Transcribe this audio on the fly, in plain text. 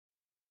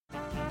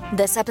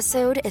This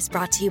episode is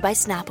brought to you by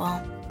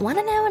Snapple. Want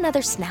to know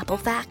another Snapple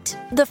fact?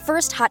 The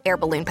first hot air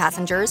balloon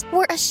passengers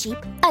were a sheep,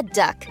 a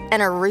duck,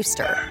 and a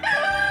rooster.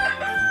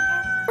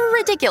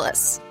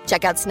 Ridiculous.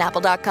 Check out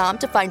Snapple.com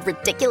to find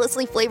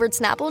ridiculously flavored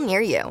Snapple near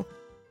you.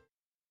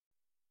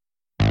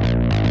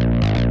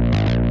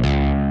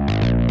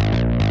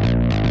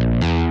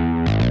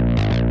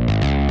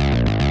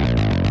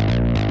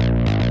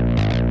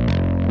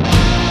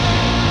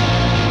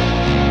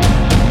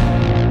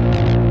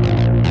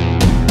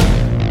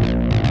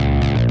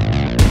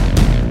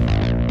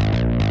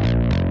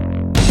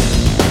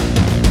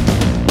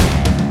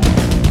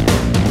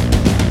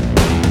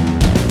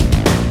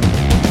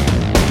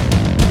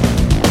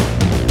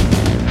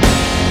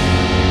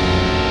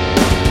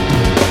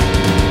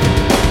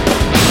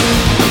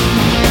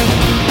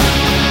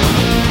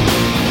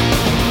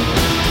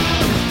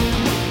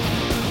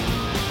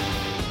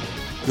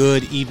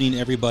 Good evening,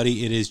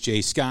 everybody. It is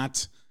Jay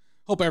Scott.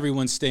 Hope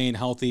everyone's staying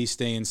healthy,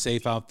 staying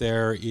safe out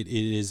there. It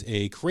is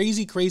a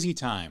crazy, crazy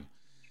time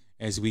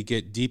as we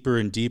get deeper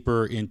and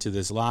deeper into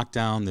this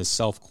lockdown, this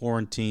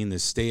self-quarantine,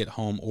 this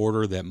stay-at-home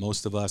order that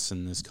most of us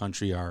in this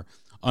country are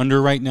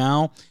under right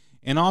now.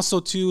 And also,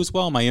 too, as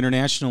well, my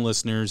international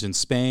listeners in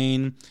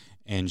Spain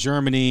and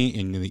Germany,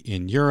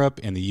 in Europe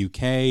and the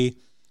UK,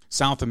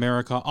 South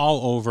America,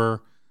 all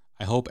over.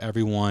 I hope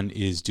everyone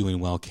is doing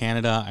well.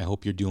 Canada, I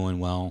hope you're doing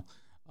well.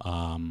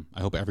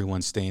 I hope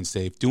everyone's staying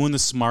safe, doing the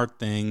smart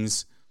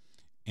things,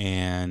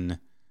 and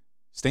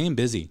staying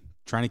busy,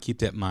 trying to keep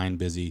that mind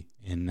busy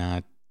and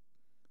not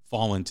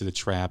fall into the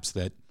traps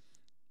that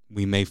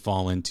we may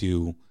fall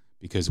into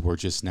because we're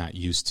just not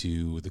used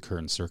to the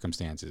current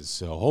circumstances.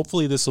 So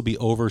hopefully this will be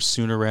over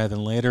sooner rather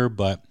than later,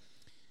 but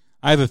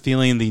I have a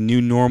feeling the new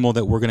normal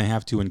that we're going to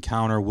have to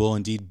encounter will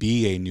indeed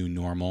be a new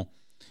normal,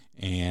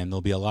 and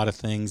there'll be a lot of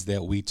things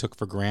that we took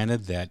for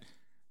granted that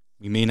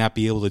we may not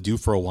be able to do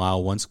for a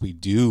while once we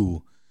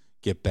do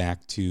get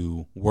back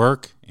to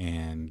work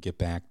and get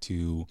back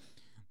to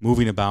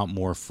moving about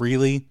more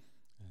freely.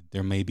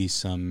 There may be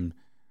some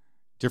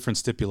different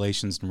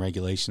stipulations and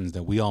regulations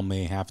that we all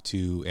may have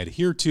to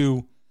adhere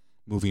to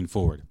moving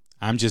forward.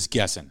 I'm just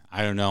guessing.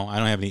 I don't know. I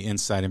don't have any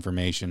inside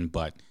information,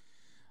 but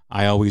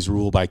I always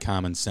rule by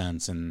common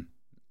sense, and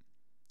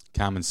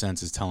common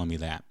sense is telling me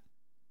that.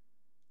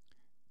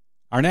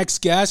 Our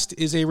next guest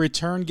is a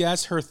return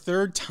guest, her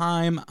third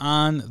time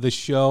on the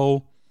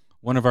show.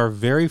 One of our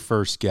very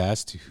first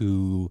guests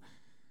who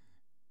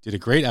did a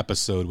great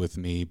episode with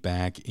me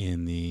back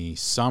in the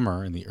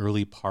summer, in the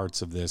early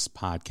parts of this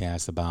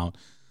podcast, about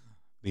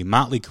the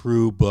Motley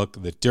Crue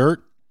book, The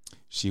Dirt.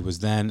 She was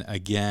then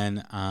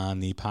again on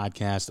the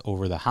podcast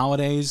over the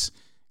holidays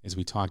as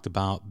we talked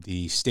about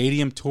the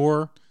stadium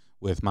tour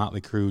with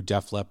Motley Crue,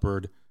 Def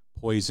Leppard,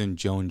 Poison,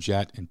 Joan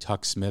Jett, and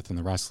Tuck Smith and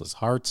the Restless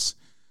Hearts,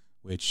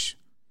 which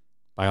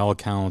by all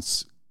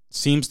accounts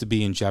seems to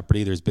be in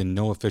jeopardy. There's been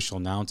no official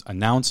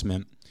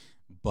announcement,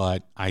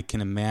 but I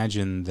can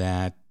imagine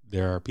that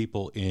there are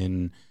people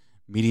in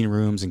meeting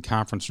rooms and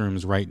conference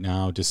rooms right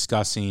now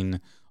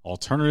discussing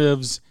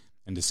alternatives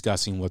and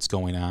discussing what's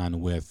going on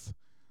with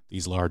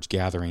these large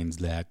gatherings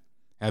that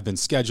have been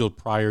scheduled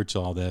prior to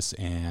all this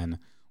and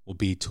will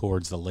be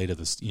towards the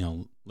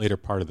later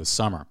part of the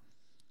summer.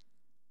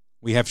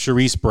 We have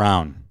Cherise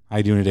Brown. How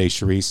you doing today,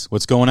 Cherise?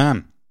 What's going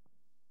on?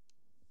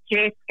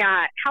 Jay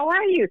Scott, how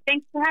are you?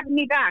 Thanks for having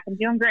me back. I'm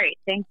doing great.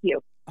 Thank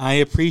you. I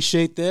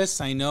appreciate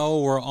this. I know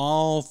we're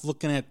all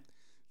looking at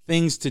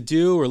things to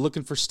do or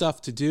looking for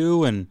stuff to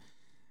do and,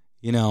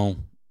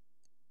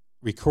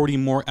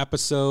 recording more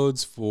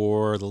episodes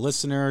for the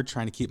listener,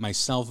 trying to keep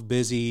myself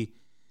busy,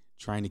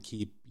 trying to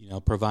keep,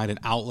 provide an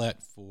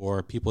outlet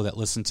for people that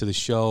listen to the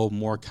show,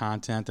 more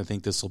content. I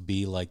think this will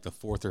be like the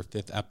 4th or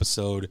 5th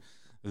episode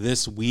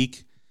this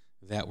week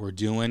that we're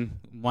doing.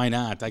 Why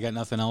not? I got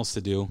nothing else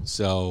to do,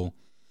 so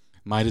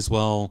might as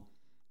well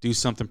do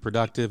something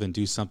productive and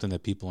do something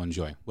that people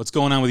enjoy. What's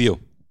going on with you?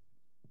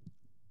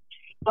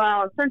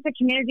 Well, sense of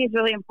community is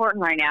really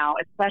important right now,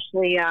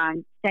 especially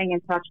staying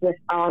in touch with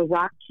our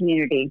rock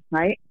community,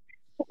 right?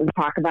 What we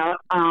talk about,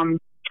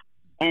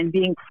 and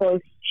being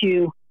close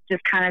to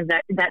just kind of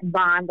that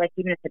bond, like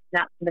even if it's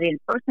not somebody in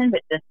person,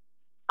 but just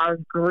our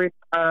group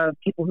of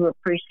people who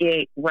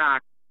appreciate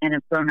rock and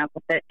have grown up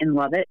with it and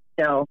love it.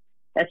 So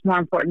that's more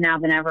important now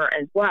than ever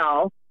as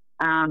well,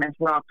 as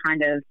we're all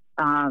kind of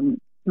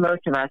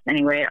most of us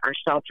anyway are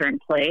shelter in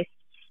place.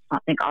 I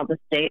don't think all the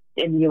states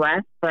in the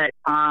U.S., but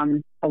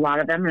a lot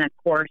of them, and of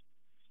course,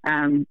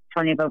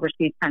 plenty of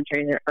overseas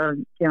countries are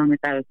dealing with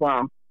that as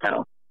well.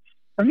 So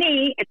for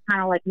me, it's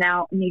kind of like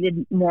now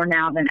needed more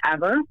now than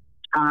ever.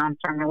 So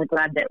I'm really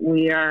glad that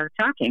we are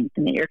talking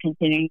and that you're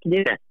continuing to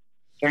do this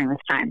during this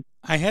time.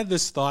 I had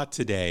this thought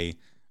today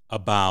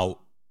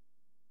about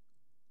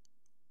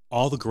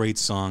all the great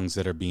songs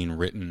that are being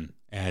written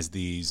as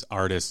these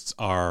artists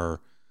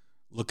are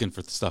looking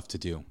for stuff to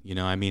do.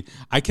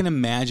 I can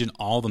imagine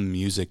all the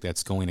music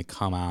that's going to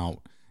come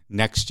out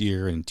next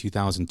year in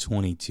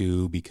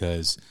 2022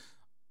 because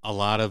a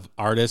lot of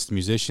artists,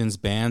 musicians,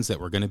 bands that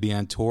were going to be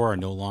on tour are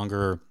no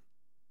longer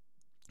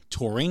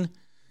touring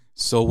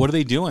So what are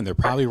they doing? They're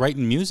probably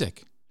writing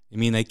music. I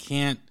mean, they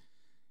can't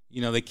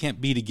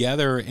be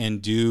together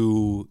and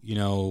do,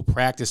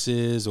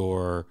 practices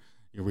or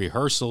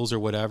rehearsals or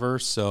whatever.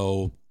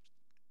 So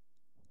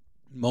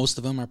most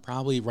of them are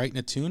probably writing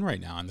a tune right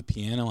now on the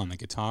piano, on the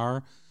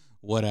guitar,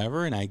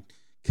 whatever. And I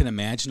can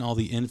imagine all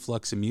the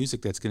influx of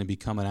music that's going to be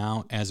coming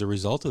out as a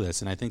result of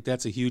this. And I think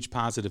that's a huge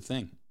positive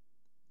thing.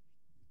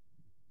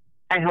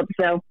 I hope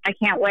so. I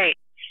can't wait.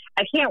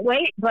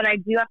 But I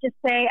do have to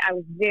say I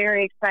was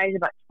very excited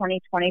about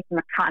 2020 from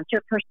a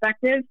concert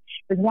perspective.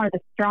 It was one of the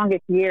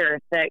strongest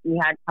years that we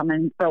had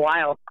coming for a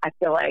while, I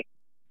feel like.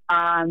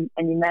 And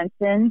you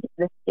mentioned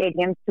the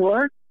stadium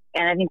tour,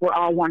 and I think we're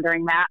all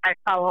wondering that. I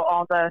follow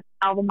all the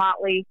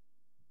Motley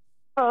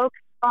folks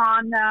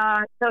on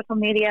social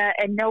media,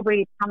 and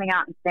nobody's coming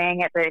out and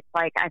saying it, but it's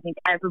like I think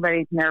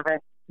everybody's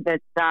nervous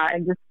that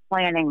and just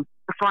planning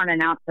for an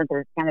announcement that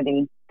it's going to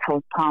be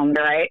postponed,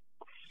 right?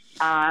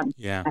 That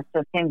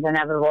just seems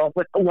inevitable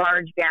with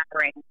large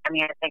gatherings. I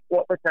mean, I think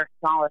what was their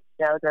smallest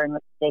show during the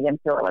stadium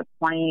tour, like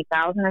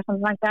 20,000 or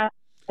something like that?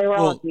 They were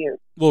all huge.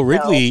 Well,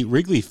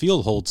 Wrigley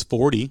Field holds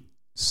 40,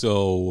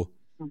 so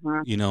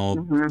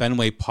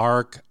Fenway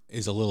Park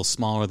is a little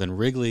smaller than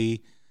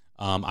Wrigley.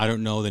 I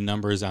don't know the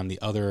numbers on the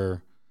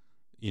other,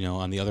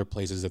 on the other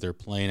places that they're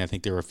playing. I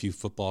think there were a few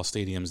football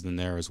stadiums in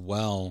there as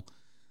well.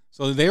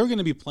 So they were going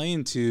to be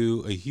playing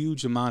to a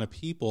huge amount of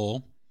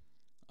people.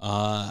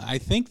 I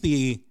think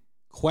the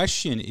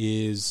question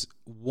is,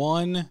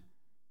 one,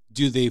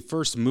 do they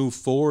first move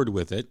forward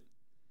with it?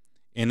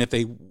 And if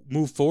they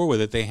move forward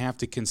with it, they have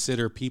to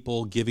consider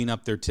people giving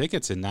up their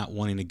tickets and not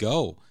wanting to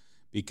go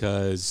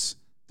because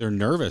they're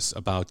nervous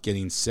about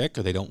getting sick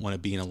or they don't want to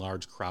be in a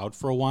large crowd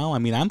for a while. I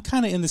mean, I'm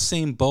kind of in the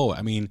same boat.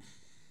 I mean,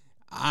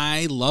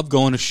 I love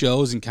going to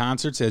shows and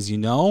concerts, as you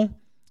know,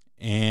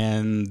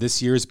 and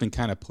this year has been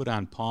kind of put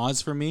on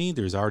pause for me.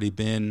 There's already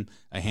been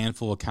a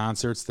handful of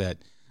concerts that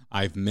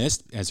I've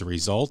missed as a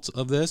result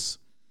of this.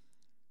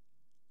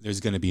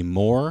 There's going to be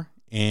more,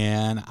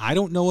 and I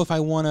don't know if I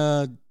want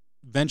to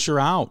venture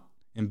out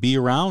and be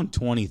around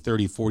 20,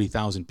 30,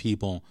 40,000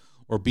 people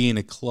or be in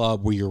a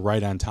club where you're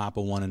right on top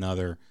of one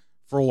another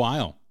for a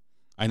while.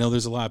 I know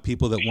there's a lot of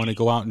people that want to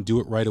go out and do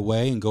it right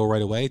away and go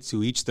right away,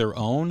 to each their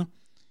own,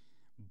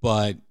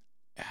 but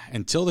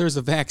until there's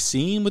a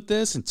vaccine with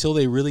this, until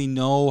they really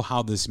know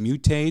how this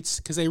mutates,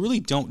 because they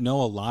really don't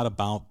know a lot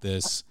about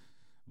this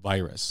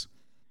virus,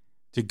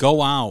 to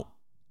go out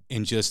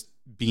and just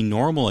be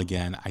normal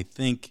again, I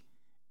think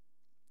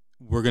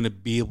we're going to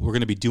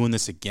be doing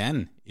this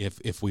again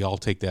if we all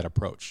take that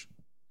approach.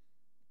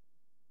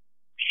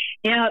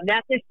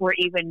 That's if we're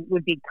even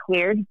would be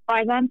cleared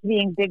by them to be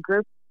in big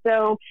groups.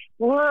 So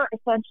we're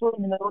essentially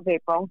in the middle of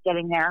April,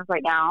 getting there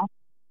right now.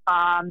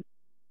 And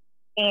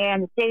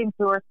the stadium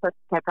tour is supposed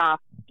to kick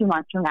off 2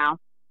 months from now,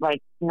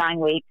 like 9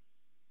 weeks.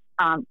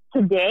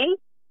 Today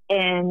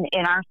in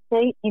our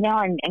state,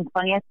 and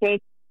plenty of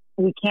states,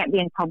 we can't be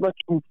in public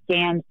and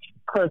stand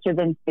closer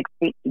than 6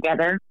 feet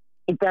together.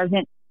 It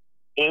doesn't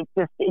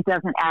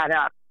add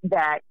up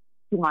that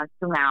 2 months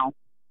from now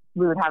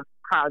we would have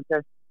crowds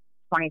of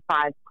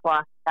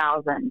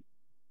 25,000+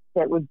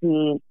 that would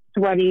be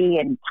sweaty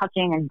and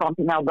touching and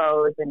bumping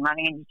elbows and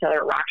running into each other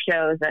at rock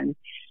shows, and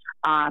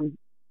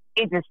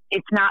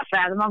it's not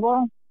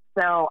fathomable.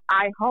 So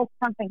I hope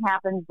something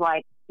happens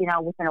like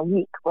within a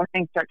week where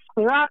things start to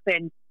clear up,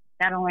 and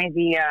not only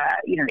the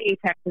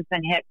apex has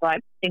been hit,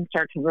 but things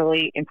start to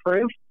really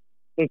improve.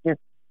 It just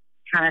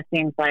kind of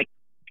seems like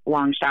a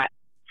long shot.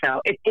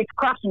 So it's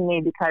crushing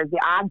me, because the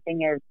odd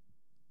thing is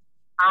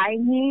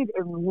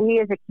we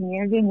as a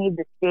community need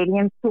the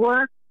stadium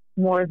tour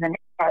more than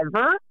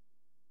ever.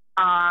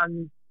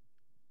 And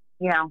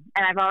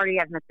I've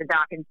Mr.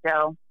 Dawkins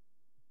show.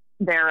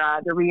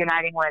 They're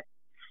reuniting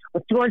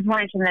with George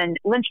Lynch, and then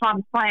Lynch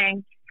Mom's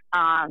playing.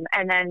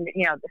 And then,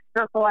 the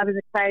Circle I was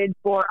excited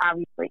for.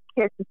 Obviously,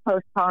 Kiss is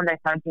postponed. I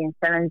saw Gene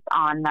Simmons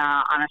on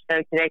a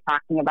show today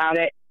talking about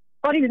it.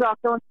 But he was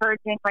also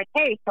encouraging, like,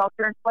 hey,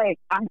 shelter in place.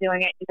 I'm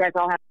doing it. You guys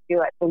all have to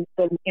do it. So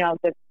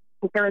the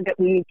quicker that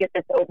we get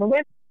this over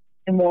with,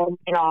 and we'll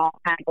all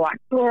kind of go on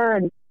tour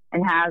and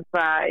have,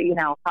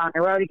 found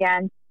the road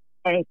again.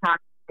 And he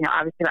talked,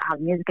 obviously about how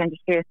the music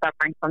industry is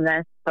suffering from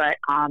this. But,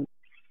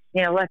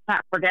 let's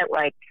not forget,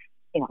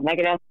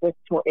 Megadeth is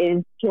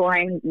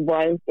touring.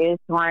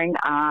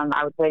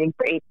 I was waiting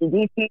for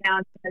AC/DC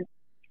announcements.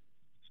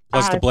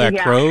 Plus the Black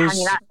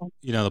Crowes.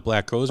 The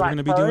Black Crowes were going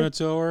to be doing a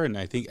tour, and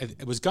I think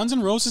it was Guns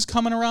N' Roses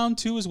coming around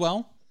too as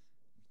well.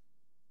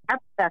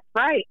 Yep, that's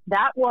right.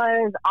 That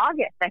was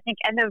August, I think.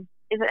 Is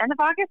it end of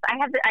August? I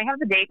have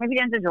the date, maybe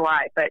the end of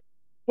July, but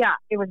yeah,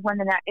 it was in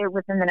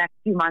the next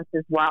few months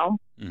as well.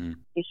 Mm-hmm.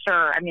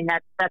 Sure. I mean,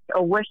 that's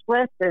a wish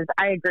list.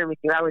 I agree with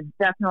you. I would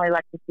definitely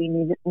like to see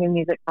new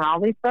music from all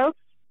these folks,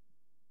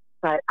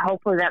 but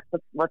hopefully that's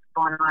what's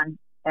going on.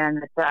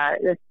 And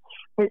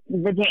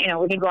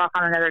we can go off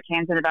on another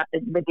tangent about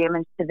the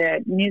damage to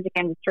the music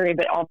industry,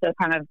 but also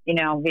kind of,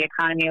 the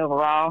economy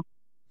overall.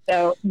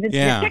 So the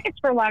tickets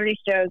for a lot of these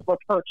shows were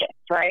purchased,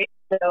 right?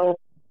 So,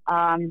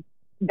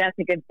 that's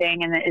a good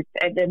thing. And it's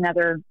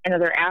another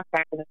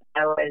aspect of it,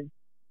 though, is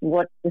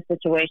what's the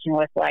situation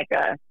with like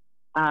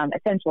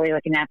essentially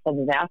like a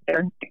natural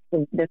disaster.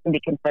 This can be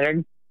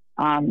considered,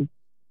 from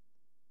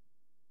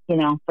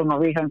a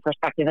refund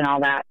perspective and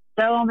all that.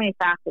 So many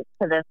facets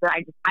to this that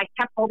I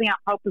kept holding out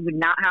hope we would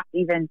not have to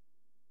even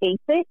face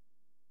it.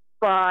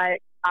 But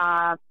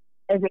as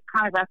it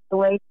kind of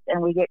escalates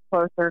and we get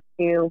closer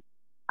to,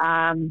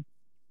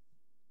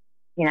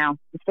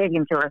 the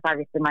stadium tour is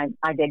obviously my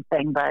big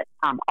thing, but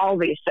all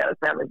these shows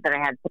that I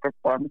had tickets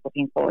for, I'm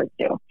looking forward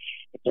to.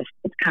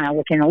 It's kind of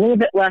looking a little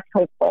bit less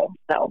hopeful.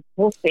 So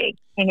we'll see.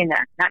 Hang in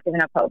there. Not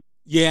giving up hope.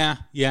 Yeah.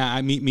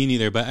 Me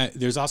neither. But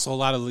there's also a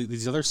lot of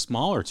these other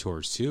smaller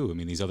tours too. I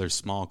mean, these other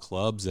small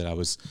clubs that I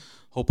was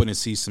hoping to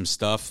see some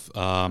stuff.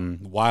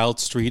 Wild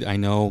Street, I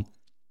know,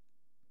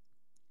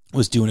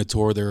 was doing a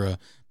tour. They're a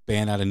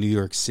band out of New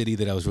York City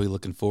that I was really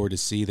looking forward to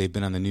see. They've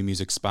been on the New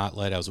Music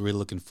Spotlight. I was really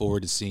looking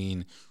forward to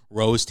seeing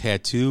Rose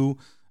Tattoo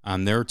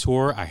on their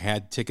tour. I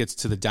had tickets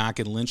to the Doc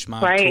and Lynch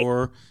Mob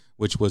tour,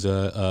 which was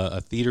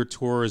a theater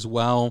tour as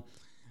well.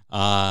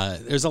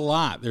 There's a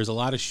lot. There's a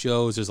lot of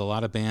shows. There's a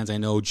lot of bands. I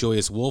know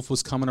Joyous Wolf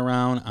was coming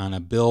around on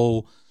a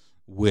bill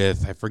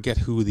with, I forget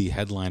who the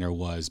headliner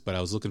was, but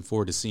I was looking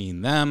forward to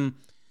seeing them.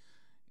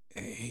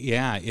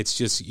 Yeah, it's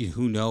just,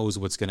 who knows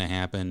what's going to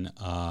happen.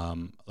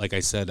 Like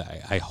I said,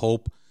 I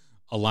hope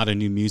a lot of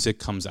new music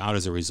comes out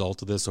as a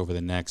result of this over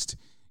the next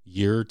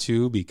year or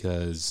two,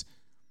 because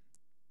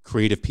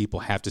creative people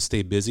have to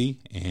stay busy.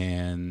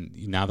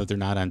 And now that they're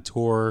not on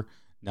tour,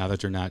 now that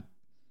they're not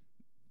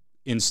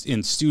in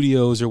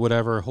studios or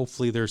whatever,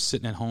 hopefully they're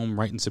sitting at home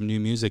writing some new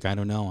music. I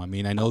don't know. I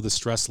mean, I know the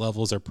stress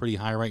levels are pretty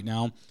high right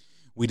now.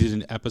 We did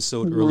an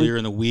episode earlier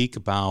in the week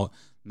about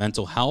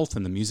mental health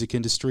in the music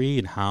industry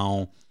and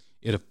how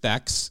it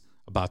affects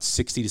about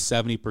 60 to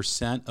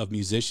 70% of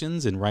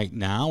musicians. And right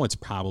now it's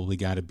probably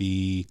got to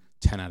be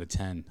 10 out of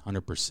 10,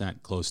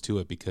 100% close to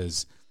it,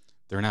 because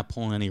they're not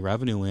pulling any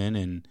revenue in.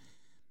 And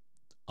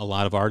a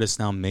lot of artists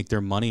now make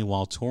their money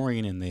while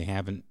touring, and they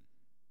haven't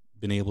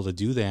been able to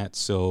do that.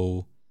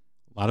 So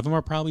a lot of them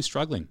are probably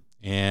struggling.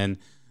 And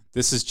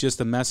this is just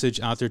a message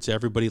out there to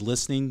everybody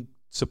listening.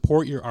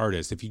 Support your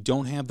artist. If you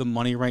don't have the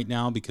money right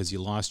now because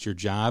you lost your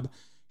job,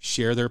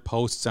 share their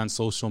posts on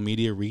social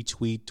media,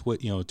 retweet,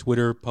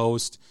 Twitter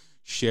post,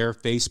 share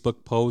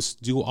Facebook posts,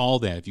 do all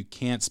that. If you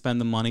can't spend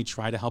the money,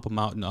 try to help them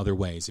out in other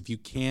ways. If you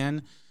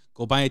can,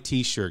 go buy a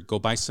t-shirt, go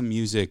buy some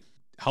music,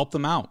 help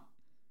them out.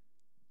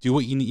 Do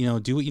what you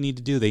need, do what you need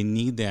to do. They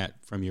need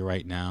that from you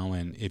right now.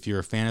 And if you're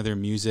a fan of their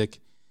music,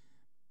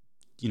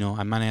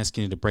 I'm not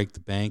asking you to break the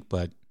bank,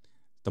 but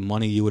the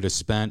money you would have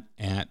spent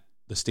at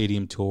the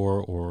stadium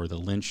tour or the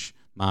Lynch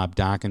Mob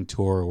Dokken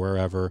tour or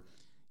wherever,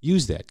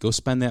 use that. Go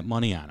spend that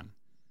money on them.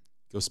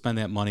 Go spend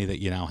that money that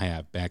you now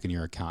have back in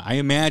your account. I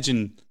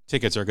imagine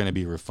tickets are going to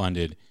be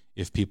refunded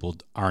if people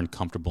aren't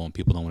comfortable and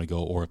people don't want to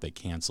go, or if they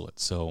cancel it.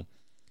 So,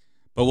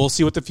 but we'll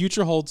see what the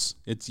future holds.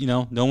 It's,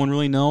 no one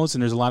really knows,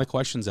 and there's a lot of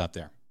questions out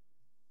there.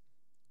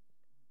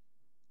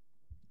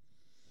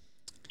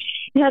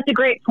 Yeah, that's a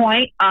great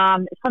point.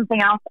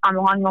 Something else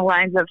along the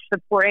lines of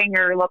supporting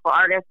your local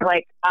artists,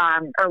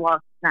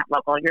 not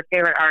local, your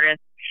favorite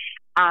artists.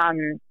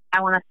 I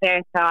want to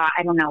say I saw,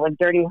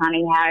 Dirty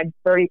Honey had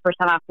 30%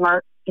 off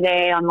merch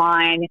today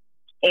online,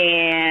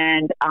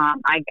 and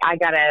I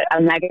got a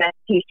Megadeth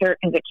t-shirt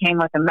because it came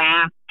with a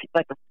mask,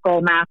 like a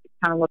skull mask. It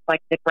kind of looked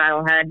like Dick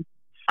Rattlehead.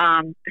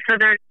 So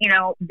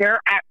they're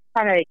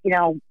kind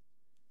of,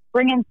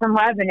 bringing some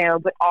revenue,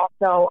 but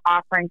also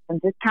offering some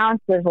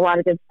discounts. There's a lot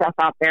of good stuff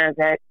out there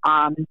that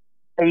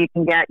you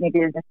can get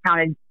maybe a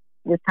discounted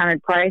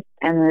price,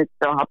 and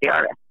still help the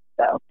artist.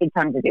 So good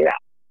time to do that.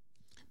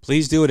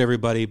 Please do it,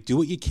 everybody. Do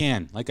what you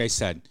can. Like I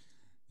said,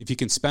 if you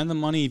can spend the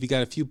money, if you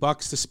got a few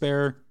bucks to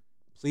spare,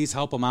 please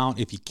help them out.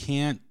 If you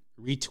can't,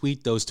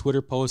 retweet those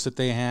Twitter posts that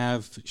they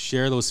have,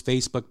 share those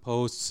Facebook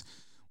posts,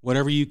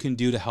 whatever you can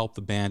do to help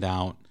the band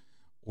out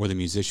or the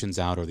musicians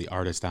out or the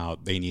artist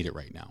out. They need it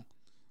right now.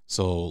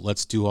 So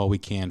let's do all we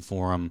can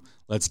for them.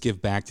 Let's give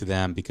back to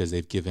them because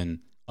they've given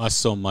us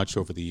so much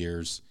over the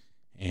years,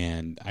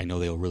 and I know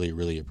they'll really,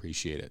 really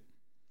appreciate it.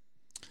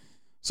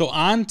 So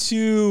on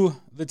to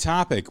the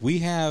topic.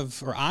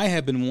 I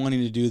have been wanting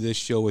to do this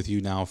show with you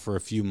now for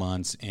a few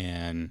months,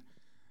 and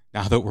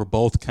now that we're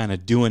both kind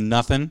of doing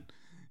nothing,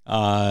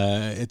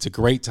 it's a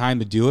great time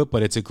to do it,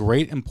 but it's a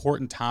great,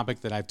 important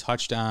topic that I've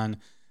touched on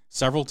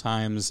several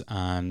times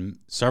on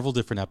several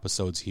different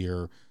episodes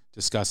here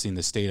discussing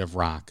the state of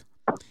rock.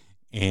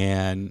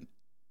 And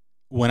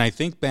when I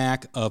think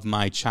back of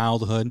my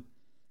childhood,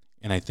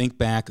 and I think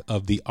back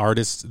of the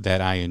artists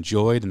that I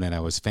enjoyed and that I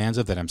was fans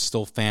of, that I'm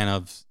still a fan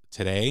of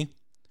today,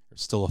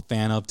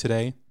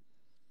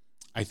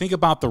 I think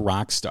about the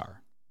rock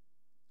star.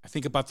 I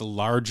think about the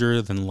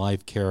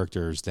larger-than-life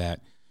characters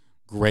that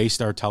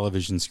graced our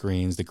television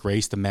screens, that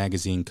graced the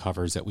magazine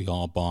covers that we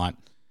all bought.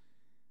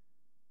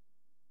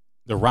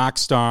 The rock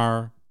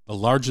star, the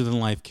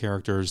larger-than-life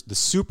characters, the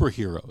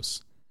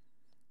superheroes.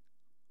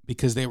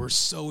 because they were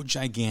so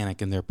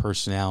gigantic in their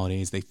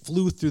personalities. They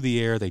flew through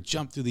the air, they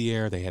jumped through the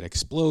air, they had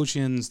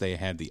explosions, they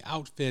had the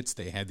outfits,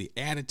 they had the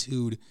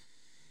attitude.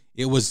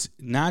 It was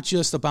not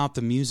just about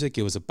the music,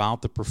 it was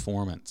about the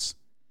performance.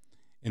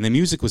 And the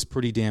music was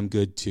pretty damn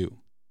good too.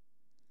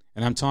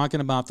 And I'm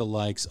talking about the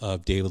likes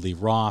of David Lee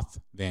Roth,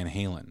 Van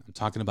Halen. I'm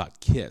talking about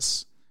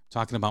Kiss. I'm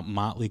talking about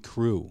Motley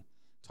Crue.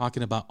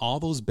 Talking about all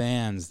those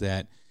bands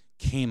that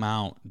came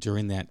out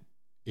during that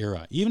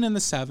era, even in the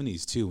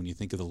 70s too, when you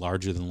think of the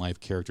larger-than-life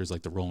characters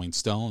like the Rolling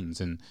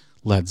Stones and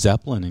Led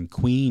Zeppelin and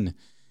Queen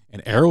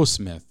and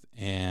Aerosmith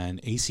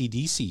and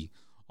AC/DC,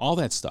 all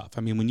that stuff.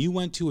 I mean, when you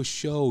went to a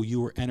show, you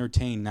were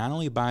entertained not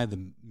only by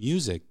the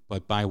music,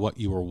 but by what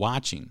you were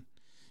watching.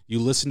 You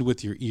listened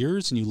with your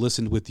ears and you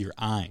listened with your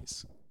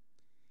eyes.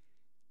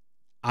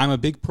 I'm a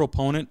big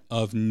proponent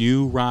of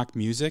new rock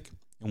music,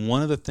 and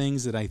one of the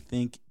things that I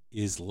think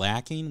is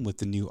lacking with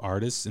the new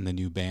artists and the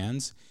new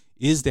bands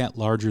is that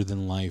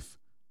larger-than-life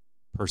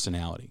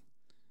personality.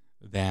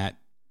 That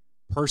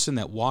person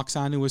that walks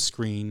onto a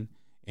screen,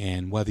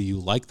 and whether you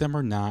like them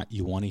or not,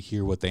 you want to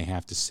hear what they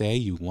have to say.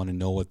 You want to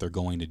know what they're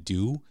going to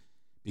do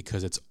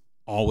because it's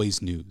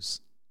always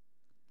news.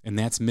 And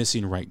that's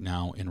missing right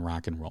now in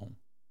rock and roll.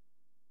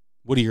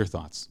 What are your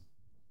thoughts?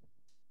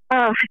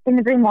 Oh, I couldn't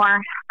agree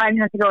more. 5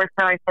 minutes ago or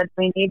so, I said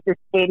we need the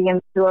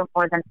stadium tour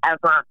more than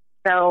ever.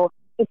 So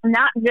it's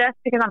not just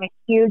because I'm a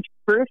huge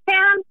Crue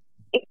fan.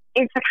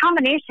 It's a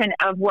combination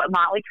of what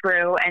Motley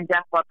Crue and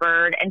Def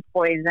Leppard and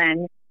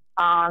Poison,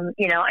 and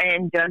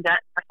Joan Jett,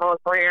 solo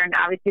career, and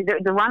obviously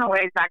the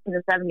Runaways back to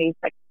the 70s.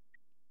 Like,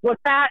 what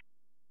that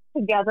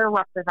together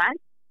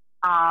represents.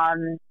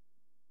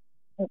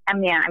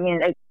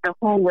 It's the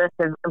whole list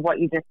of what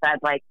you just said.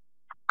 Like,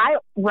 I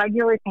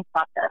regularly think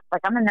about this.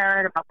 Like, I'm a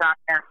nerd about rock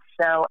nerds,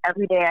 so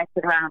every day I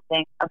sit around and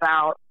think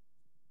about,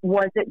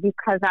 was it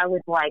because I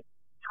was like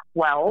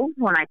 12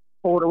 when I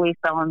totally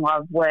fell in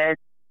love with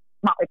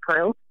Motley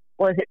Crue?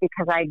 Was it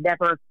because I'd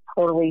never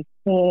totally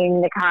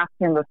seen the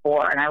costume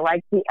before and I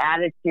liked the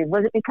attitude?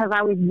 Was it because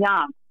I was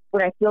young?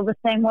 Would I feel the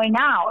same way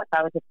now if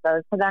I was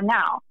exposed to them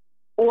now?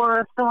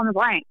 Or fill in the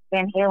blank: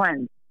 Van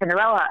Halen,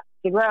 Cinderella,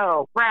 Skid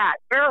Row, Brat,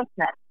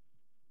 Aerosmith,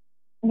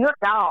 New York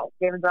Dolls,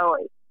 David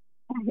Bowie,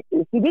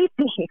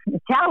 AC/DC,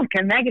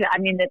 Metallica, Megadeth. I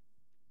mean,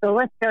 the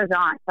list goes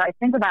on. So I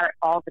think about it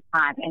all the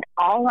time. And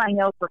all I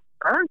know for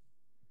sure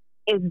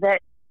is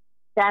that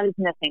is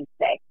missing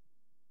today.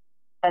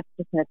 That's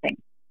just missing.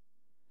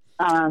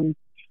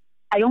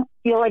 I don't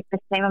feel like the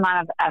same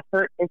amount of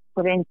effort is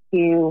put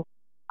into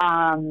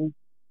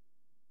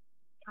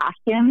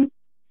costumes,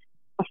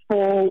 a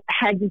full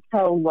head to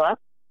toe look.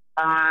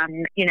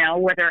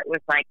 Whether it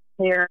was like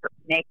hair,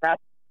 makeup,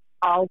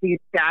 all these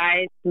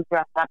guys who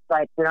dress up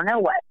like we don't know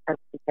what. Is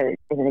it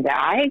a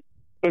guy?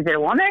 Is it a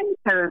woman?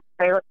 Because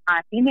they look kind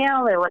of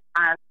female. They look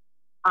kind of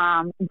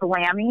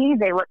glammy.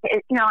 They look,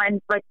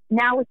 and like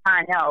now we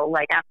kind of know,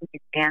 like after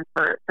these bands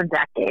for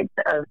decades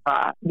of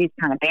these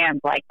kind of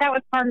bands, like that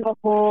was part of the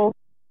whole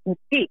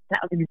mystique.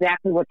 That was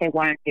exactly what they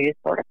wanted to do,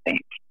 sort of thing.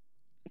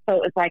 So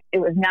it was like, it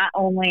was not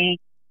only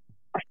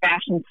a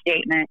fashion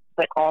statement,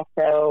 but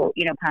also,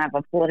 kind of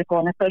a political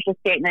and a social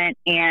statement.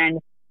 And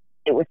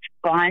it was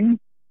fun.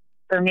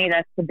 For me,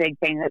 that's the big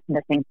thing that's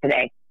missing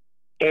today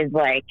is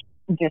like,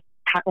 just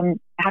how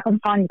come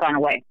fun's gone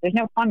away? There's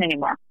no fun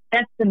anymore.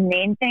 That's the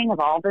main thing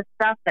of all this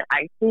stuff that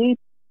I see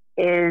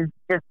is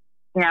just,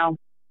 I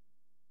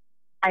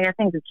know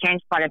things have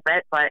changed quite a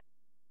bit, but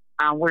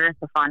where's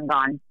the fun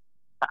gone?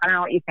 I don't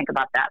know what you think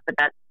about that, but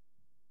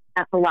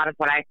that's a lot of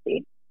what I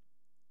see.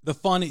 The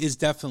fun is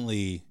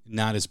definitely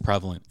not as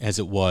prevalent as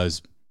it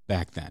was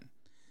back then.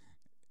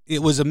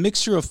 It was a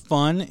mixture of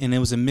fun, and it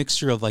was a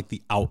mixture of like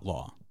the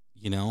outlaw,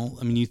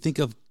 you think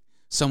of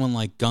someone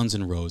like Guns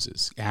N'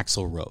 Roses,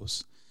 Axl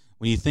Rose.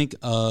 When you think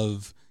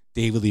of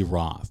David Lee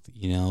Roth,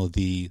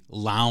 the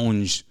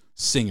lounge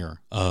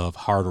singer of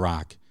hard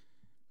rock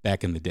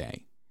back in the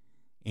day.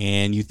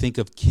 And you think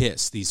of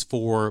Kiss, these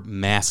 4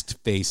 masked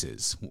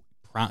faces,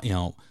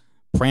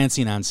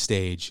 prancing on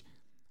stage,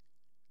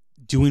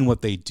 doing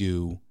what they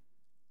do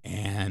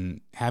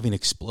and having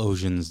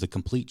explosions, the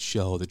complete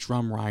show, the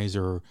drum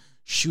riser,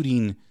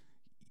 shooting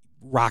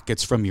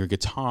rockets from your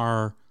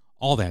guitar,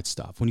 all that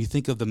stuff. When you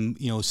think of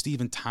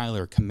Steven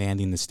Tyler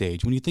commanding the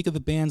stage, when you think of the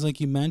bands like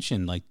you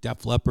mentioned, like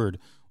Def Leppard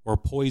or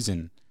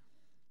Poison,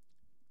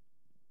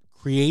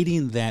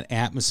 creating that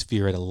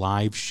atmosphere at a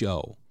live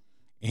show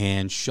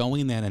and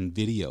showing that in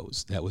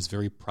videos, that was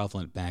very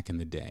prevalent back in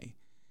the day.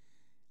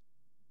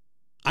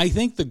 I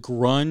think the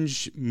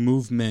grunge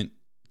movement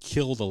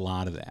killed a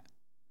lot of that.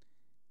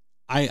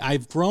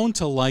 I've grown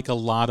to like a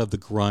lot of the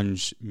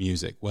grunge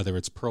music, whether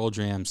it's Pearl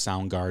Jam,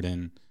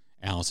 Soundgarden,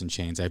 Alice in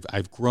Chains.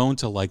 I've grown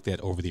to like that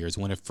over the years.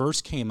 When it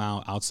first came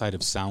out, outside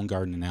of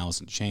Soundgarden and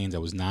Alice in Chains, I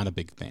was not a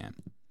big fan.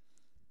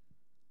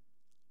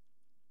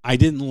 I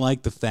didn't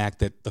like the fact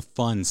that the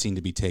fun seemed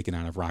to be taken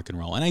out of rock and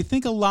roll. And I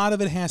think a lot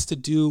of it has to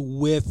do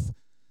with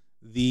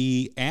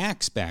the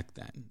acts back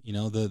then,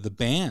 the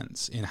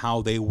bands and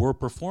how they were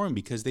performing,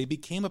 because they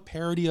became a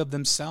parody of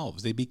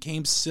themselves. They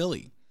became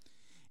silly.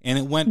 And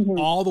it went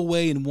all the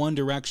way in one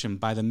direction.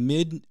 By the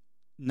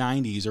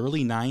mid-90s,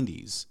 early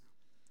 90s,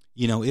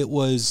 you know, it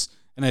was,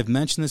 and I've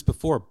mentioned this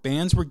before,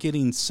 bands were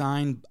getting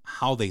signed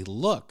how they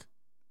look,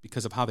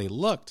 because of how they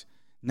looked,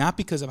 not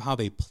because of how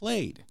they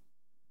played.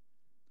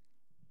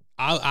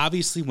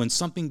 Obviously, when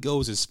something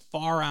goes as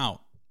far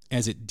out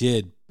as it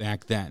did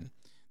back then,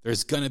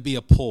 there's going to be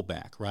a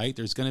pullback, right?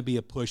 There's going to be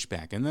a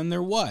pushback. And then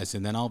there was.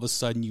 And then all of a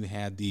sudden you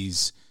had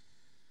these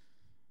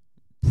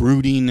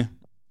brooding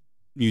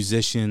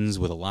musicians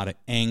with a lot of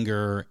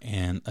anger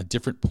and a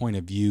different point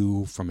of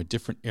view from a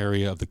different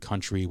area of the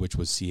country, which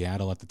was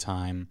Seattle at the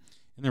time.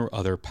 And there were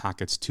other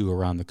pockets too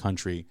around the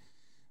country.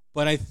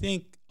 But I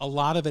think a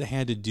lot of it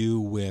had to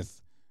do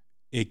with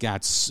it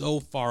got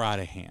so far out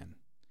of hand.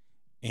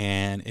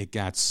 And it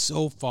got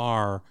so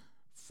far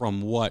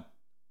from what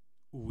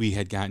we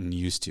had gotten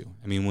used to.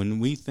 I mean, when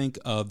we think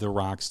of the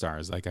rock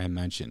stars, like I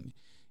mentioned,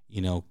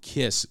 you know,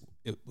 Kiss,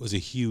 it was a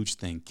huge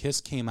thing. Kiss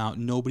came out,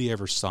 nobody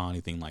ever saw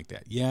anything like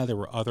that. Yeah, there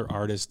were other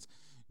artists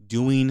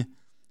doing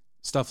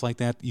stuff like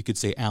that. You could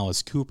say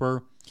Alice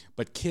Cooper,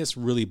 but Kiss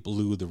really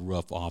blew the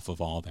roof off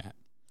of all that.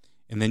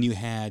 And then you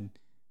had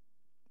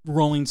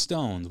Rolling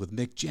Stones with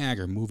Mick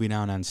Jagger moving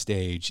out on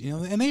stage, you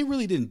know, and they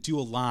really didn't do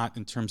a lot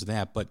in terms of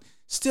that, but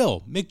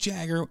still, Mick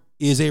Jagger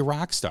is a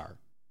rock star.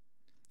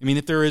 I mean,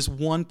 if there is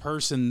one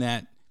person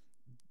that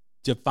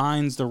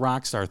defines the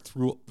rock star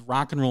through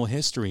rock and roll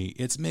history,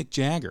 it's Mick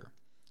Jagger.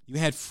 You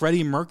had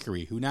Freddie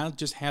Mercury, who not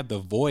just had the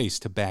voice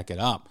to back it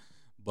up,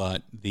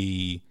 but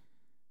the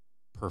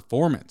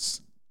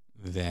performance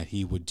that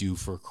he would do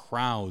for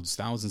crowds,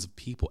 thousands of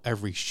people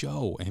every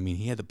show. I mean,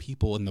 he had the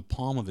people in the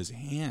palm of his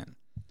hand.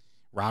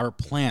 Robert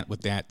Plant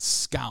with that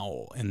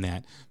scowl and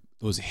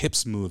those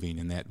hips moving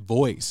and that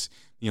voice.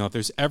 You know, if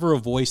there's ever a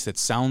voice that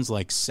sounds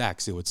like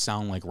sex, it would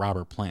sound like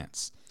Robert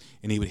Plant's.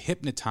 And he would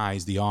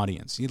hypnotize the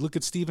audience. You look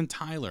at Steven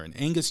Tyler and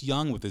Angus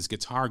Young with his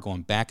guitar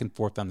going back and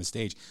forth on the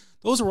stage.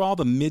 Those were all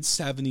the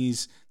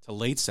mid-'70s to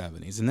late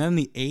 70s. And then in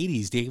the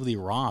 80s, David Lee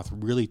Roth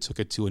really took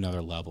it to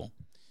another level.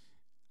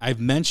 I've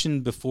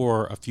mentioned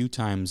before a few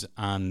times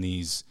on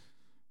these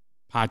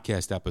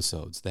podcast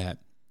episodes that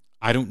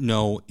I don't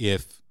know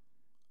if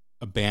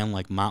a band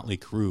like Motley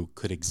Crue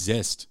could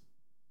exist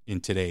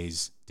in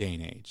today's day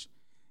and age.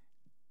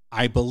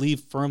 I believe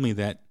firmly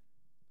that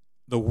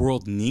the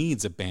world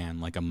needs a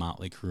band like a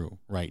Motley Crue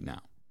right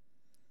now.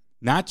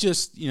 Not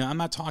just, you know, I'm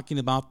not talking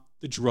about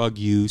the drug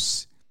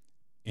use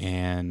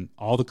and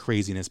all the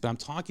craziness, but I'm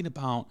talking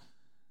about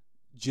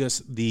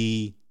just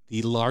the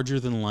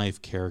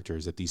larger-than-life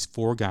characters that these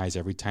four guys,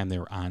 every time they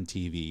were on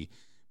TV,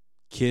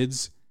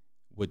 kids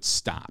would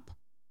stop.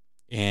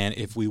 And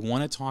if we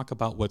want to talk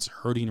about what's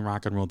hurting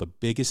rock and roll, the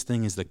biggest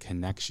thing is the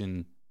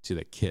connection to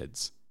the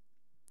kids.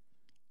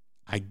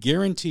 I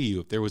guarantee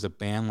you, if there was a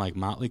band like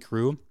Motley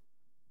Crue,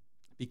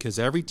 because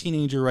every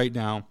teenager right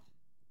now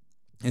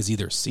has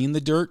either seen the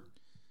dirt,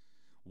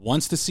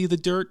 wants to see the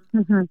dirt,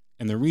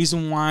 and the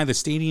reason why the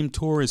stadium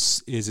tour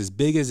is as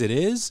big as it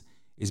is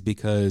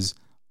because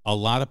a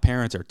lot of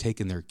parents are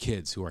taking their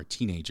kids who are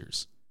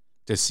teenagers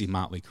to see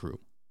Motley Crue.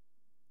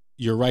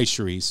 You're right,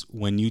 Cherise.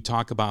 When you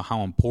talk about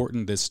how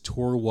important this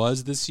tour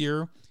was this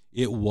year,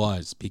 it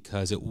was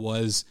because it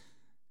was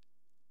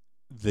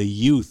the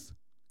youth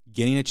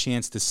getting a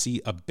chance to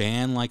see a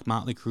band like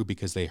Motley Crue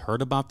because they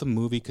heard about the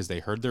movie, because they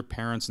heard their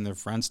parents and their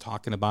friends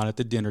talking about it at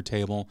the dinner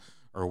table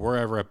or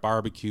wherever at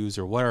barbecues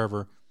or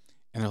whatever.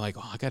 And they're like,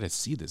 oh, I got to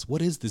see this.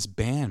 What is this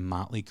band,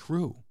 Motley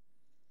Crue?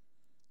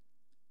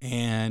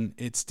 And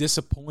it's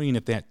disappointing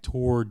if that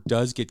tour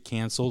does get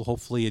canceled.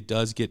 Hopefully it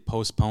does get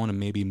postponed and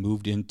maybe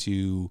moved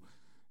into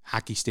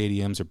hockey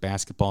stadiums or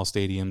basketball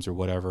stadiums or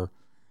whatever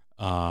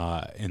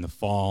in the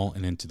fall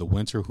and into the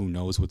winter. Who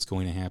knows what's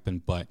going to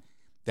happen. But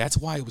that's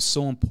why it was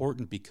so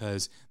important,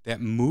 because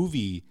that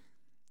movie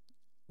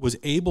was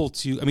able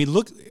to, I mean,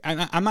 look,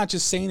 I'm not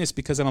just saying this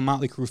because I'm a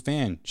Motley Crue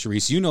fan,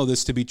 Cherise. You know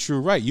this to be true,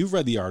 right? You've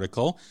read the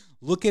article.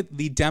 Look at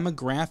the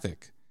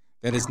demographic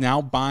that is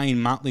now buying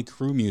Motley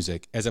Crue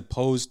music as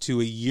opposed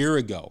to a year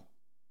ago.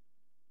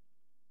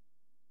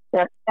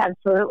 Yes,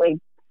 absolutely.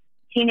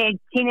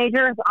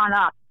 Teenagers on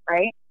up,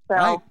 right? So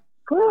right.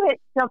 Crue is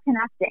still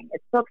connecting.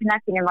 It's still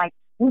connecting. And like,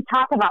 we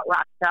talk about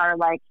rock star,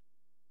 like,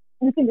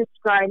 you can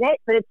describe it,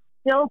 but it's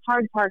still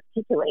hard to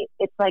articulate.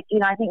 It's like, you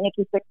know, I think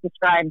Nikki Sixx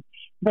described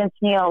Vince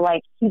Neil,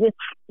 like, he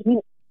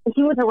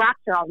was a rock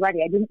star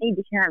already. I didn't need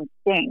to hear him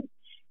sing.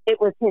 It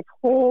was his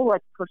whole,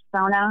 like,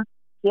 persona.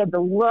 He had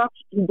the look.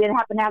 He did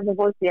happen to have the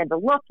voice. He had the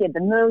look. He had the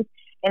moves.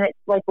 And it's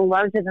like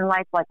larger than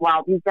life. Like,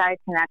 wow, these guys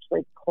can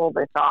actually pull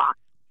this off.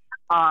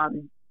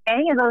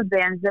 Any of those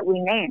bands that we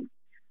named,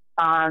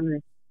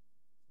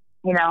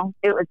 you know,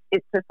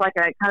 it's just like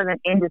a kind of an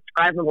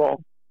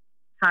indescribable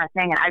kind of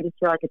thing. And I just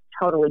feel like it's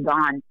totally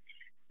gone.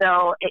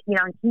 So, you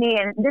know, to me,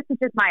 and this is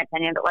just my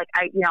opinion, but like,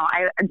 I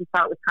just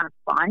thought it was kind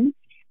of fun.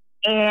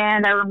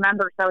 And I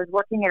remember, so I was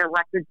working at a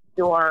record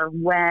store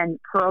when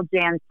Pearl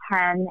Jam's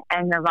 10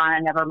 and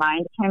Nirvana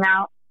Nevermind came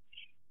out.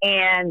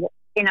 And,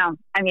 you know,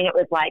 I mean, it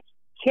was like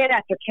kid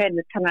after kid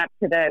was coming up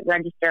to the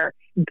register,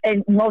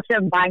 and most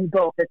of them buying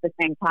both at the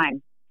same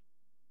time.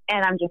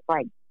 And I'm just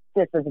like,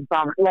 this is a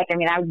bummer. Like, I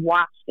mean, I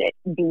watched it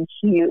be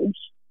huge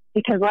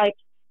because like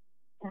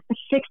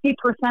 60%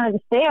 of the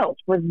sales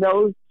was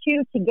those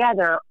two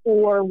together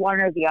or one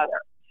or the other.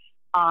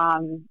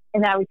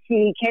 And I would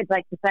see kids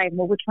like decide,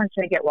 well, which one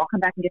should I get? Well, I'll come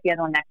back and get the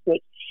other one next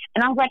week.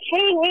 And I was like, hey,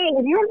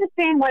 if you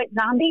understand White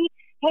Zombie,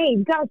 hey,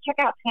 you gotta check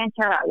out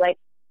Pantera. Like,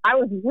 I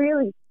was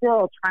really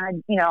still trying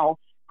to, you know,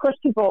 push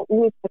people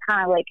loose to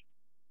kind of like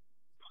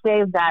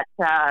save that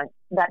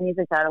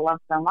music that I love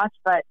so much.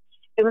 But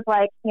it was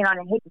like, you know, and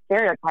I hate the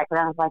stereotype, but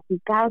I was like, these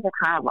guys are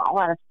kind of all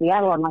out of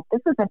Seattle. I'm like,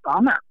 this is a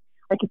bummer.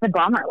 Like, it's a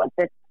bummer. Like,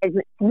 to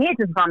me, it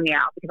just bummed me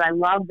out because I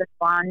love the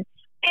fun. And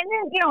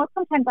then, you know,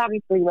 sometimes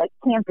obviously like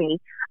campy,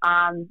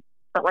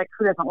 but like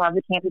who doesn't love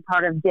the campy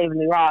part of David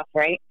Lee Roth,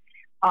 right?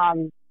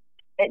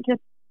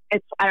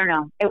 It's I don't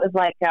know. It was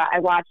like I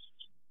watched.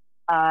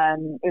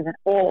 It was an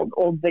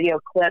old video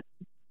clip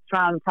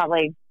from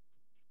probably,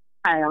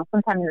 I don't know,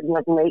 sometime in the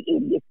like late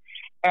 80s,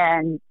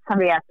 and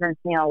somebody asked him,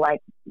 you know, like,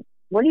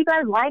 what do you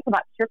guys like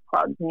about strip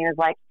clubs? And he was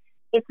like,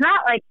 it's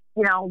not like,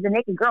 you know, the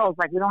naked girls.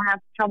 Like, we don't have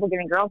trouble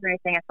getting girls or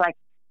anything. It's like,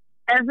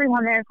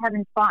 everyone there is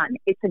having fun.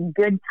 It's a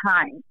good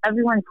time.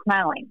 Everyone's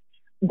smiling.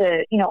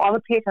 You know, all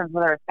the patrons,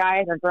 whether it's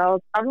guys or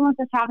girls, everyone's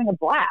just having a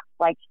blast.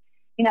 Like,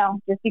 you know,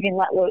 just you can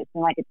let loose,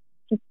 and like it's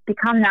just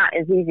become not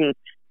as easy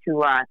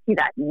to see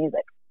that in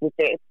music these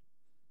days.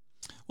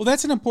 Well,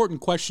 that's an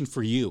important question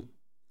for you.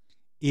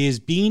 Is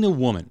being a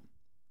woman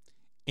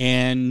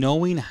and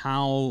knowing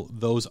how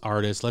those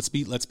artists, let's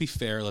be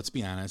fair, let's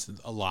be honest,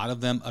 a lot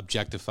of them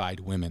objectified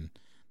women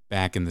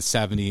back in the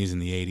 70s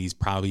and the 80s,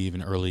 probably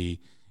even early,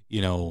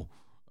 you know,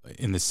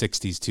 in the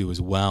 60s too as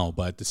well.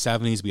 But the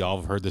 70s, we all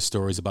have heard the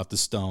stories about the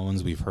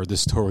Stones. We've heard the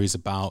stories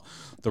about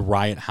the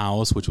Riot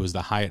House, which was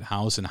the Hyatt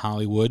House in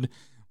Hollywood.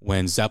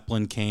 When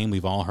Zeppelin came,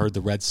 we've all heard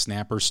the Red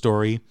Snapper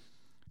story.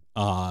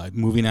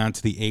 Moving on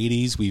to the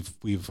 80s,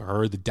 we've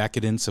heard the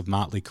decadence of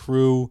Motley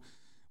Crue.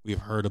 We've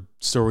heard of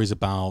stories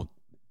about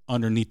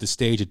underneath the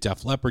stage at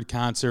Def Leppard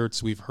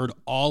concerts. We've heard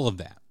all of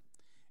that.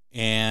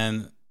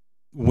 And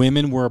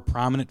women were a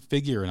prominent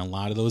figure in a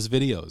lot of those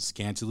videos,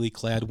 scantily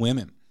clad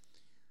women.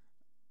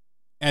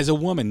 As a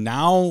woman,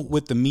 now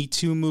with the Me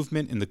Too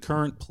movement and the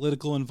current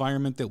political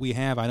environment that we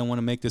have, I don't want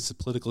to make this a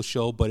political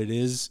show, but it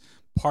is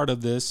part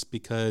of this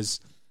because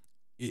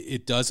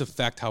it does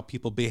affect how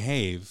people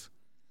behave.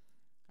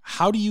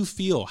 How do you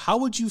feel? How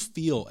would you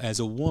feel as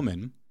a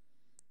woman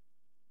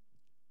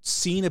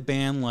seeing a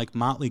band like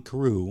Motley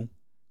Crue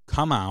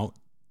come out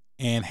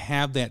and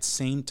have that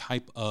same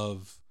type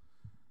of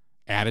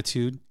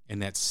attitude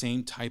and that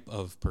same type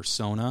of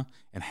persona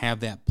and have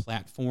that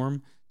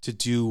platform to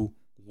do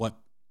what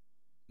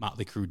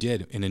Motley Crue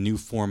did in a new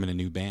form and a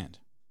new band?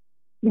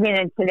 You mean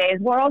in today's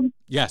world?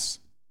 Yes.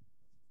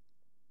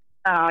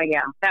 Oh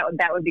yeah,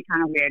 that would be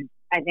kind of weird.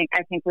 I think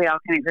we all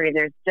can agree.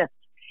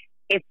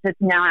 It's just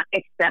not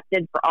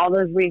accepted for all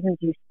those reasons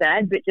you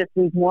said, but just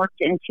we've morphed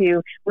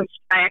into, which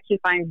I actually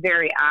find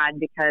very odd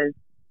because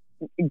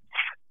it's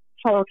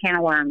total can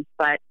of worms.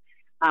 But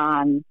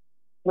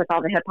with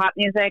all the hip hop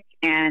music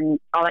and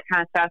all that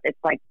kind of stuff, it's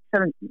like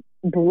some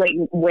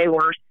blatant, way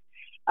worse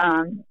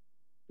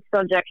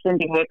subjects and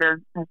behavior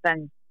has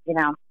been, you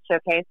know,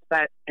 showcased.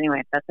 But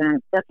anyway, that's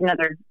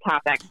another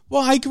topic.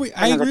 Well, I agree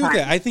with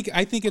that. I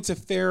think it's a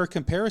fair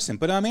comparison.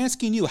 But I'm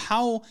asking you,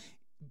 how,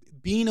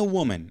 being a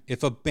woman,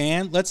 if a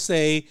band, let's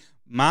say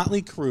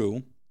Motley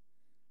Crue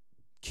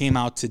came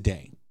out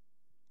today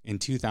in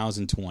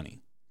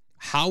 2020,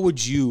 how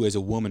would you as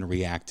a woman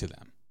react to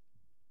them?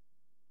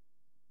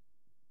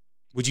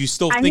 Would you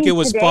still think it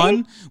was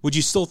fun? Would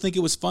you still think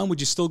it was fun?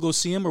 Would you still go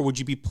see them, or would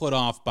you be put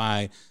off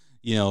by,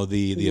 you know,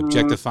 the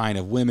objectifying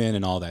of women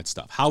and all that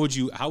stuff? How would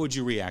you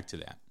react to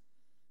that?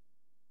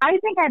 I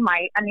think I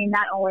might. I mean,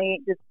 not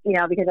only just, you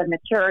know, because I've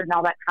matured and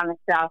all that kind of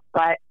stuff,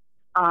 but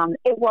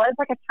it was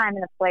like a time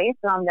and a place,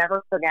 and I'll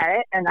never forget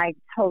it, and I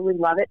totally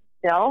love it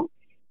still.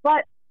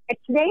 But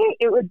today,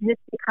 it would just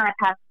be kind of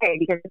passe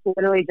because it's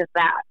literally just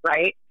that,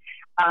 right?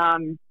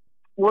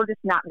 We're just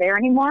not there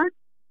anymore,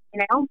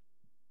 you know?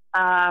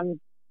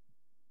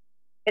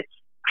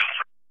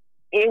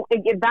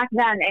 Back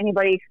then,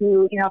 anybody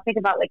who, you know, think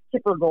about like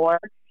Tipper Gore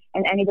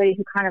and anybody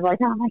who kind of like,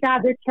 oh my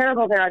God, they're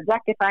terrible, they're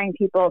objectifying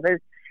people,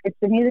 it's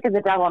the music of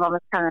the devil and all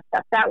this kind of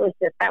stuff. That was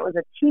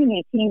a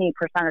teeny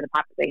percent of the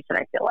population,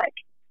 I feel like.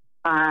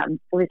 At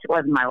least it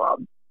was in my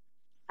world.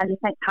 I just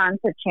think times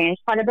have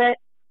changed quite a bit.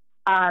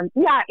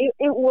 It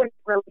would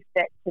really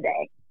fit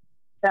today.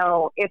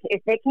 So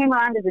if they came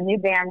around as a new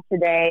band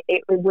today,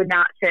 it would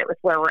not fit with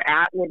where we're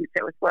at, wouldn't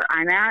fit with where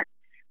I'm at.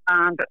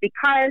 But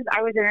because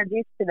I was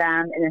introduced to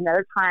them in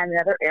another time,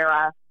 another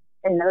era,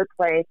 in another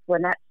place,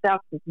 when that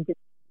stuff was just,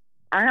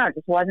 I don't know, it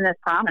just wasn't as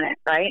prominent,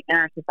 right, in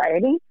our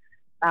society.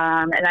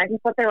 And I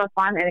just thought they were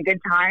fun and a good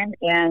time.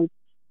 And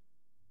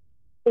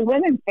the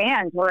women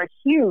fans were a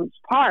huge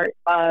part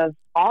of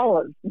all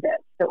of this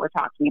that we're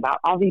talking about,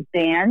 all these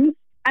bands.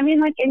 I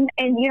mean, like, and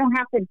you don't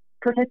have to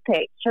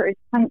participate. Sure, it's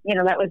some, you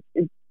know, that was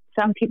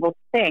some people's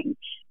thing,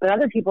 but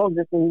other people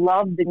just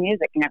loved the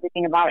music and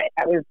everything about it.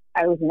 I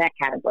was in that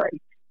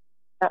category.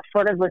 that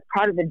sort of was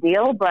part of the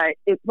deal, but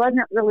it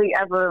wasn't really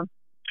ever,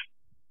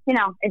 me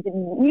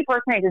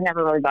personally, it just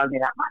never really bugged me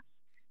that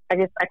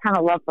much. I kind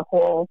of loved the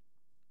whole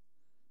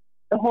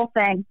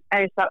thing.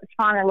 I just thought it was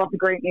fun. I love the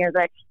great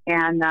music,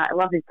 and I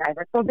love these guys.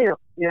 I still do.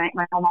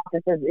 My home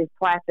office is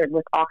plastered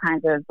with all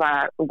kinds of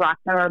rock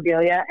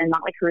memorabilia and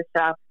Motley Crue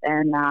stuff,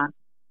 and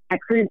a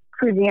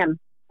cruiseum,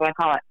 what I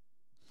call it.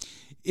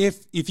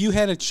 If you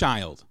had a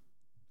child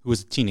who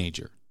was a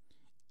teenager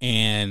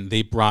and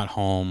they brought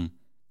home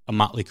a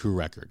Motley Crue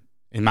record,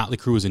 and Motley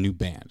Crue was a new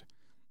band,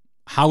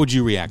 how would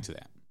you react to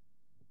that?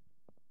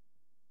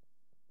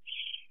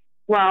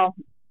 Well,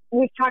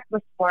 we've talked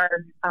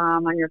before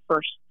on your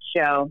first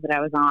show that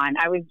I was on.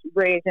 I was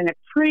raised in a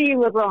pretty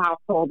liberal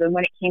household, and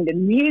when it came to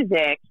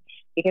music,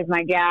 because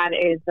my dad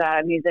is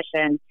a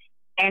musician,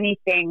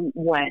 anything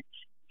went.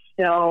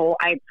 So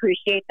I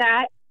appreciate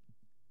that.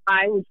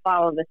 I would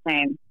follow the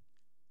same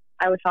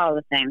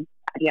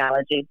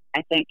ideology,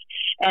 I think.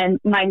 And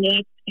my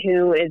niece,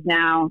 who is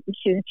now,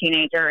 she's a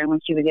teenager, and when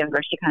she was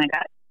younger, she kind of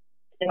got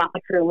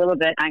Motley Crue a little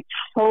bit. I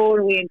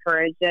totally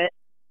encouraged it.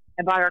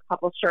 I bought her a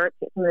couple shirts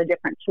at some of the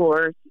different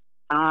tours.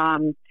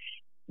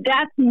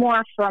 That's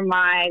more from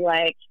my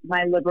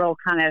liberal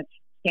kind of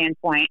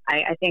standpoint.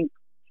 I think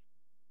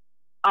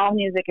all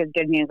music is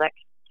good music,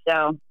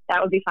 so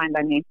that would be fine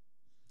by me.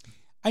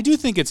 I do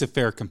think it's a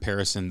fair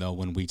comparison, though,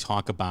 when we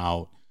talk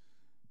about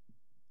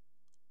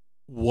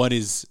what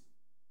is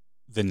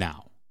the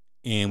now,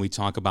 and we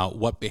talk about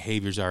what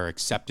behaviors are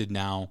accepted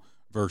now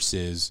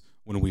versus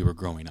when we were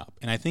growing up.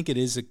 And I think it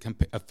is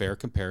a fair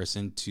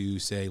comparison to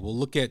say, well,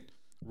 look at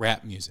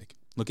rap music,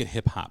 look at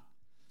hip hop,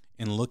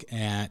 and look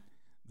at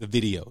the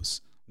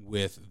videos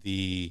with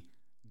the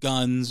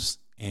guns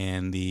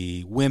and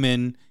the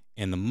women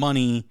and the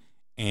money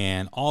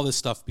and all this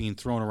stuff being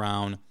thrown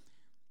around.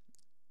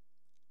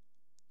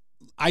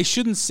 I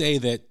shouldn't say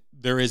that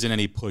there isn't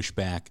any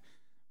pushback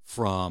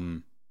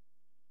from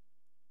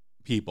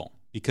people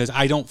because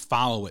I don't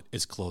follow it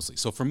as closely.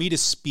 So for me to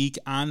speak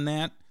on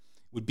that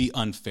would be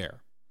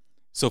unfair.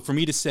 So for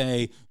me to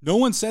say, no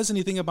one says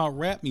anything about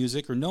rap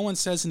music or no one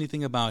says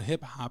anything about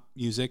hip hop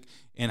music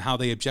and how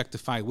they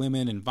objectify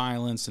women and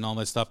violence and all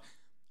that stuff,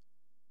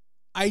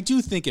 I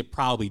do think it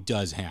probably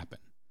does happen.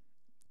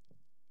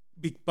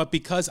 But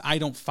because I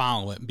don't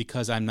follow it,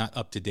 because I'm not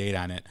up to date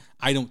on it,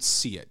 I don't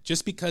see it.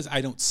 Just because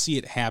I don't see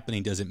it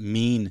happening doesn't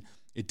mean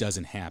it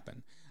doesn't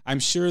happen. I'm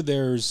sure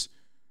there's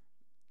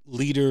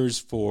leaders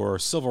for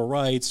civil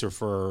rights or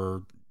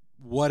for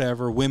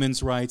whatever,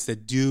 women's rights,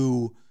 that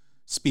do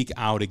speak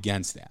out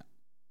against that.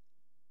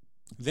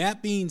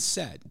 That being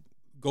said,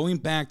 going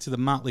back to the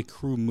Motley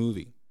Crue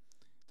movie,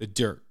 The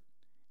Dirt,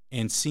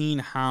 and seeing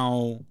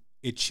how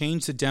it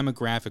changed the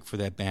demographic for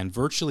that band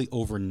virtually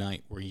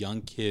overnight, where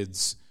young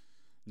kids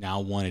now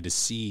wanted to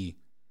see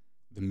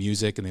the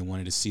music and they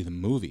wanted to see the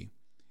movie.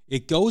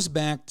 It goes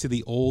back to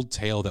the old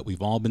tale that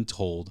we've all been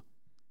told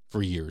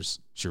for years,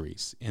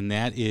 Charisse, and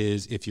that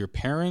is if your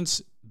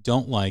parents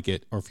don't like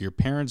it or if your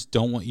parents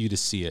don't want you to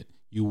see it,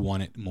 you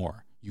want it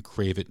more. You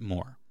crave it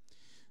more.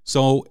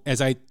 So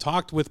as I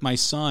talked with my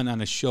son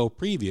on a show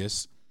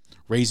previous,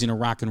 Raising a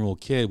Rock and Roll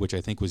Kid, which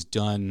I think was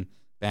done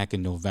back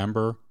in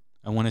November,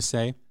 I want to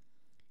say,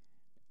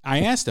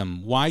 I asked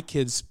him why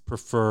kids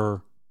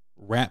prefer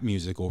rap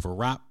music over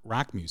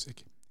rock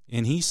music.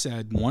 And he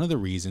said one of the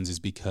reasons is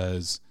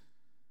because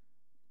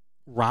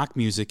rock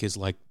music is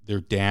like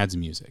their dad's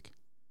music.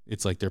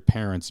 It's like their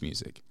parents'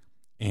 music.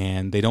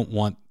 And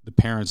the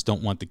parents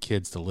don't want the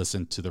kids to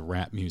listen to the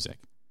rap music.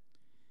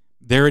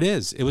 There it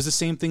is. It was the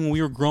same thing when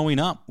we were growing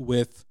up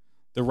with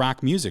the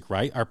rock music,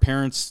 right? Our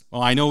parents,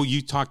 well, I know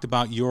you talked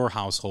about your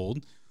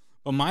household,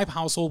 but my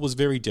household was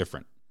very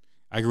different.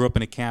 I grew up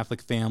in a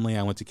Catholic family.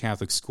 I went to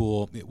Catholic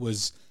school.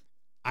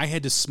 I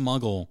had to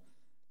smuggle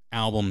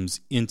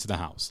albums into the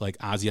house, like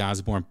Ozzy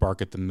Osbourne,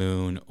 Bark at the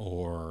Moon,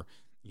 or,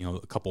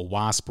 a couple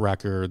Wasp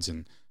records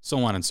and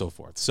so on and so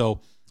forth. So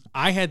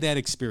I had that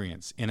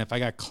experience. And if I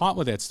got caught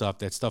with that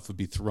stuff would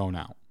be thrown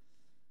out.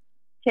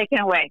 Taken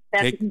away.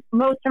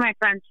 Most of my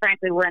friends,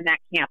 frankly, were in that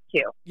camp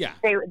too. Yeah.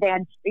 They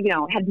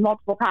had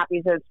multiple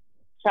copies of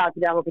Shout at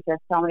the Devil because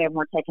so many of them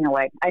were taken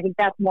away. I think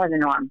that's more the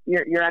norm.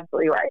 You're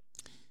absolutely right.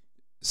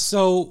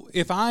 So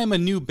if I'm a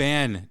new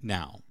band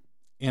now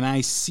and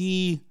I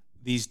see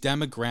these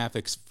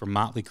demographics for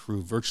Motley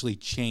Crue virtually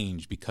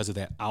change because of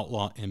that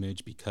outlaw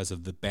image, because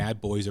of the bad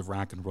boys of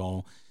rock and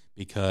roll,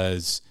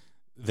 because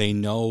they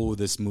know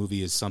this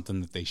movie is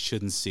something that they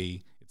shouldn't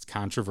see, it's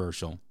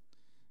controversial,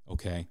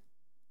 okay?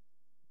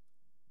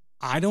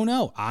 I don't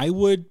know.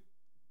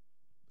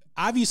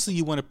 Obviously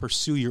you want to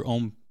pursue your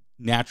own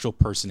natural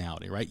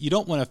personality, right? You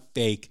don't want to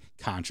fake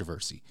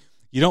controversy.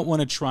 You don't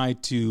want to try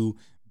to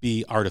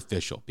be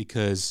artificial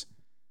because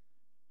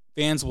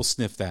fans will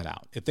sniff that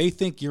out. If they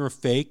think you're a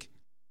fake,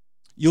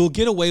 you'll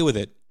get away with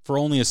it for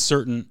only a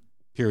certain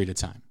period of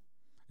time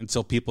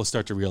until people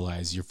start to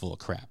realize you're full of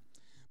crap.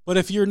 But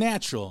if you're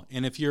natural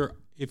and if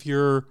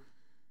you're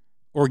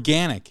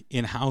organic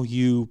in how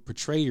you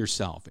portray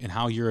yourself and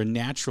how you're a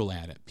natural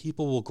at it,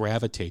 people will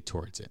gravitate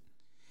towards it.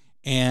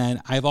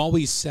 And I've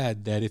always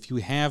said that if you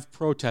have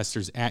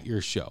protesters at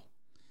your show,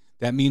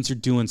 that means you're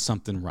doing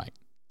something right.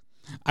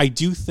 I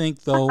do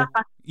think, though,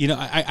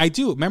 I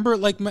do. Remember,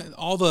 like,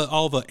 all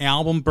the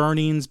album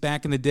burnings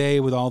back in the day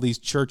with all these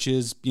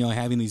churches,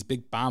 having these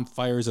big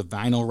bonfires of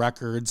vinyl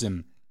records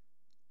and,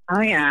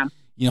 oh yeah,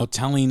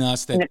 telling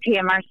us that and the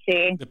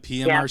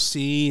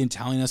PMRC, and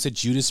telling us that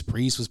Judas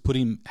Priest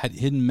had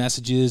hidden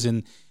messages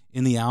in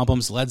the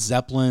albums. Led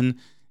Zeppelin,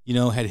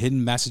 had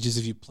hidden messages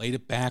if you played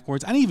it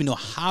backwards. I didn't even know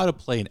how to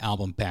play an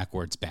album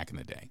backwards back in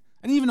the day.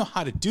 I didn't even know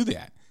how to do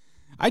that.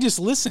 I just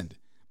listened.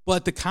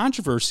 But the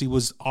controversy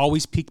was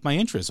always piqued my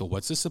interest. So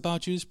what's this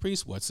about Judas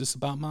Priest? What's this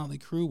about Motley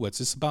Crue? What's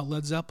this about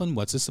Led Zeppelin?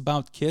 What's this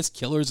about Kiss?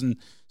 Killers in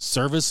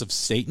service of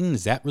Satan?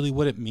 Is that really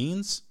what it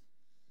means?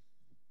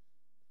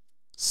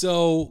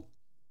 So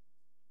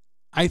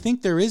I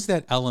think there is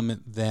that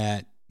element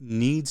that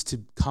needs to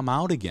come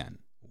out again,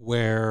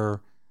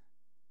 where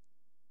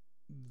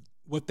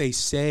what they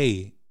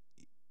say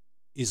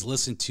is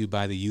listened to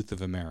by the youth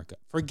of America.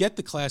 Forget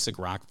the classic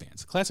rock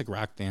fans. The classic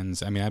rock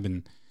fans, I've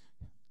been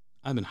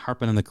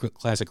harping on the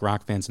classic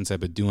rock fans since I've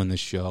been doing this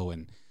show,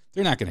 and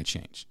they're not going to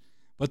change.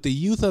 But the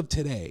youth of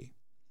today,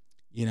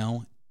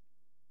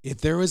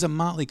 if there is a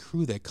Motley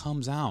Crue that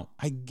comes out,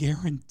 I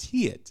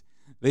guarantee it,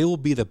 they will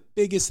be the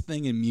biggest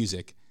thing in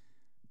music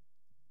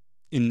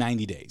in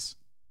 90 days.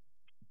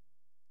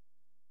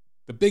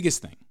 The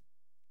biggest thing.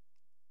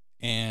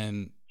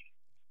 And,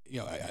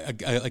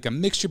 like a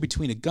mixture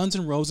between a Guns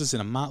N' Roses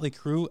and a Motley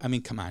Crue. I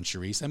mean, come on,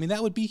 Sharice. I mean,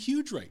 that would be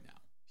huge right now.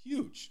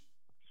 Huge.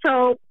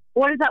 So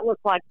what does that look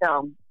like,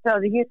 though? So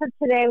the youth of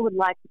today would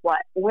like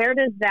what? Where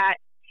does that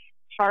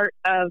part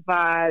of,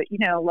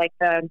 like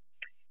the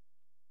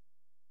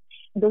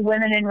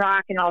women in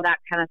rock and all that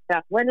kind of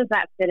stuff, where does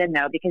that fit in,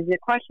 though? Because the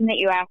question that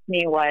you asked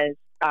me was,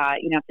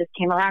 if this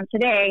came around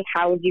today,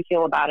 how would you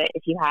feel about it?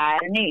 If you had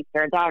a niece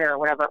or a daughter or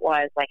whatever it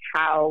was, like,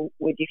 how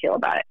would you feel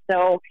about it?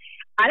 So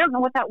I don't know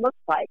what that looks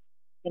like,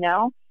 I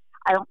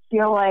don't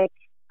feel like,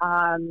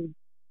 I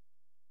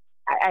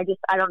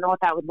don't know what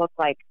that would look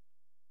like.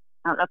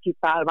 I don't know if you've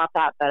thought about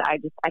that, but I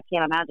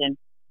can't imagine.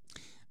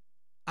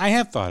 I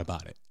have thought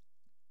about it.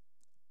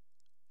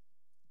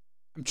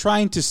 I'm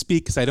trying to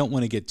speak because I don't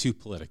want to get too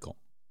political.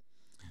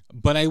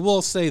 But I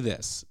will say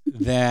this,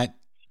 that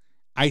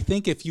I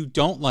think if you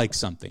don't like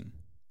something,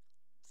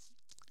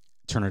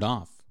 turn it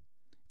off.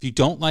 If you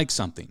don't like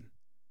something,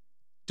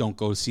 don't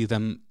go see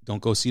them.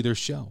 Don't go see their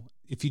show.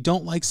 If you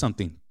don't like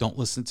something, don't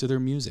listen to their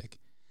music.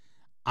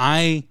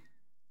 I'm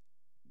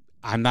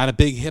not a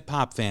big hip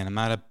hop fan. I'm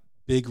not a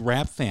big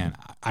rap fan.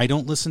 I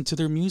don't listen to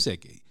their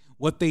music.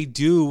 What they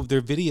do,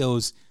 their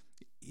videos,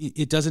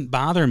 it doesn't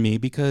bother me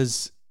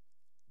because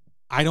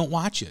I don't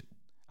watch it.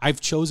 I've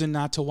chosen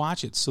not to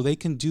watch it, so they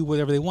can do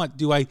whatever they want.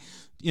 Do I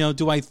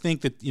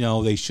think that,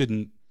 they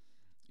shouldn't,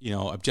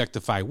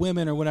 objectify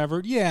women or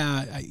whatever?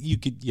 Yeah, you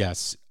could,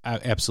 yes,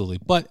 absolutely.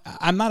 But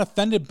I'm not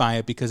offended by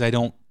it because I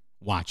don't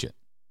watch it.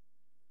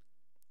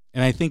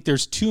 And I think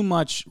there's too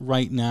much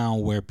right now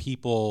where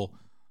people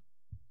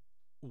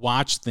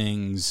watch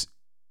things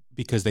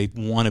because they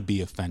want to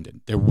be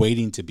offended. They're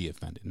waiting to be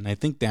offended. And I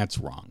think that's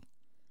wrong.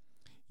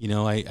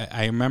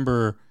 I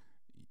remember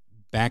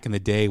back in the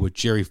day with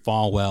Jerry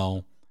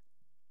Falwell,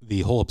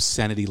 the whole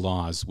obscenity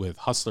laws with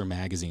Hustler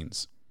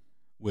magazines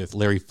with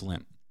Larry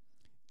Flint.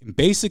 And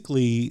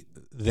basically,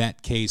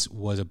 that case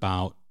was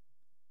about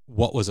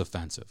what was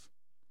offensive.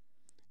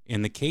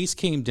 And the case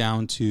came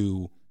down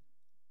to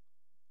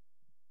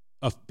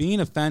being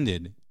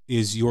offended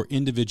is your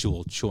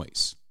individual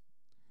choice.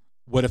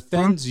 What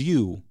offends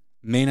you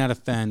may not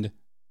offend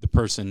the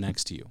person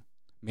next to you,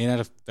 may not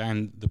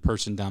offend the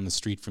person down the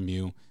street from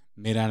you,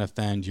 may not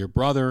offend your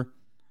brother,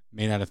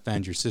 may not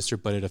offend your sister,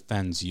 but it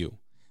offends you.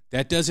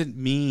 That doesn't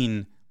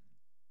mean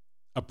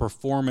a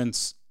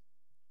performance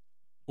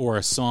or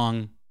a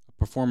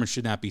performance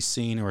should not be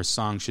seen or a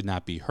song should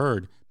not be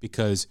heard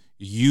because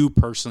you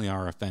personally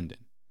are offended.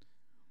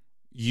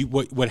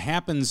 What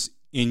happens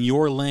in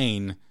your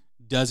lane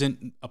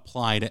doesn't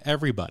apply to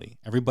everybody.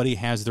 Everybody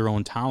has their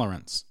own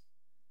tolerance.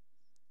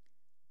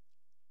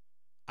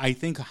 I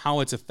think how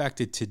it's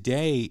affected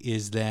today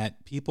is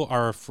that people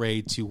are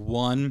afraid to,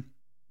 one,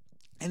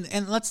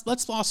 and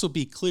let's also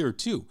be clear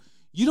too.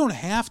 You don't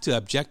have to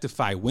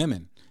objectify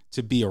women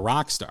to be a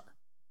rock star,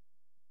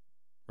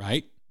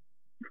 right?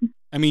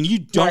 I mean, you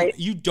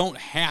don't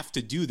have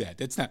to do that.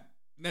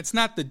 That's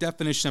not the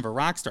definition of a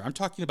rock star. I'm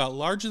talking about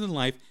larger than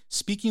life,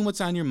 speaking what's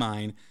on your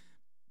mind,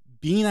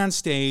 being on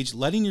stage,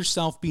 letting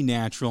yourself be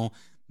natural.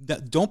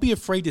 Don't be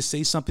afraid to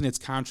say something that's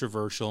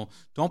controversial.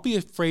 Don't be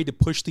afraid to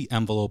push the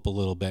envelope a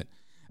little bit.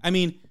 I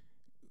mean,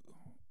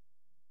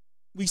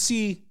 we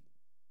see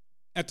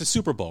at the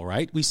Super Bowl,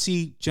 right? We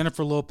see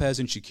Jennifer Lopez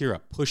and Shakira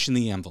pushing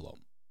the envelope.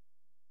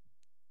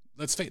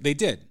 They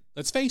did.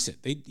 Let's face it.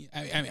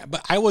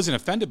 But I wasn't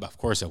offended. Of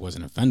course, I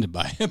wasn't offended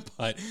by it.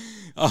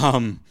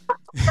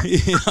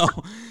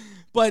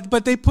 But,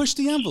 but they pushed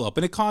the envelope,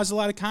 and it caused a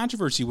lot of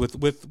controversy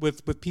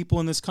with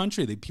people in this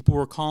country. People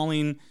were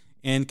calling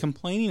and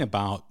complaining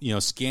about,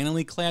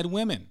 scantily clad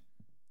women.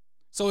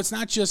 So it's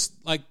not just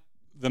like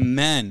the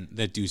men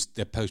that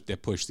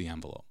push the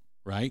envelope,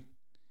 right?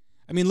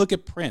 I mean, look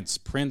at Prince.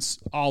 Prince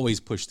always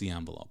pushed the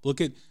envelope.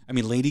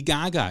 Lady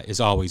Gaga is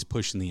always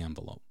pushing the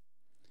envelope.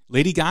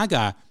 Lady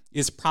Gaga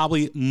is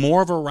probably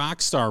more of a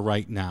rock star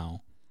right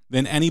now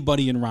than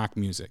anybody in rock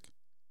music.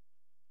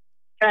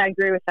 I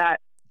agree with that.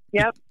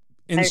 Yep,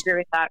 I agree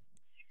with that.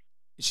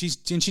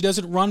 She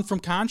doesn't run from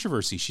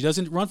controversy. She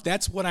doesn't run.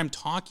 That's what I'm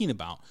talking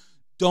about.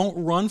 Don't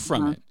run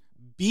from it.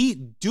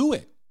 Do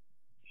it.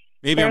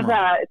 Maybe there's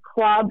a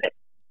club.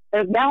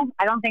 No,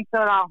 I don't think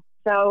so at all.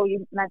 So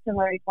you mentioned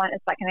Larry Flynt a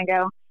second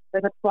ago.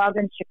 There's a club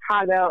in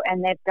Chicago,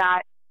 and they've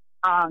got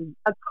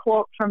a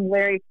quote from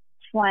Larry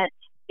Flynt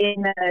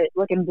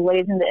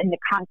blazoned in the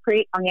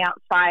concrete on the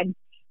outside,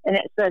 and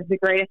it says, "The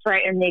greatest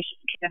right a nation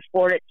can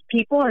afford its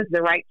people is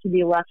the right to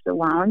be left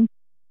alone."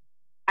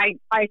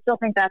 I still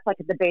think that's like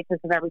at the basis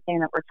of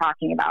everything that we're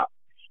talking about.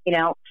 You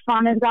know,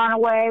 fun has gone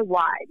away.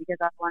 Why? Because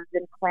everyone's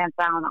been clamped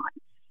down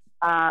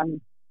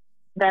on.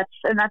 That's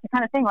the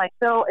kind of thing. Like,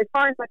 so as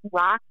far as like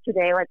rock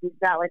today, like we've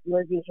got like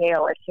Lizzie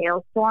Hale at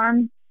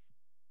Hailstorm,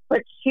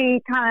 but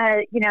she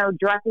kind of, you know,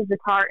 dresses the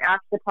part,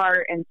 acts the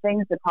part, and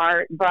sings the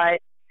part. But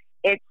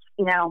it's,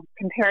 you know,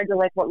 compared to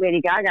like what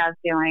Lady Gaga is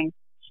doing,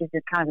 she's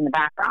just kind of in the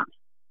background.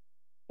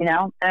 You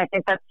know, and I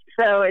think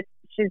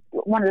she's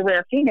one of the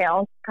rare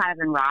females kind of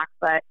in rock,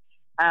 but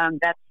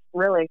that's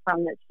really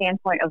from the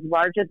standpoint of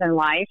larger than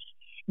life,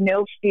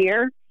 no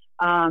fear.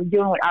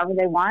 Doing whatever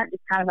they want,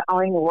 just kind of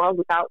owning the world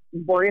without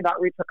worry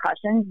about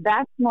repercussions.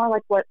 That's more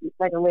like what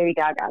a Lady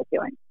Gaga is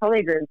doing.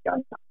 Totally agree with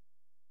you.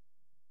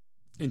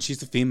 And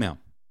she's a female,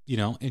 you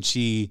know, and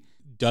she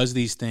does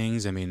these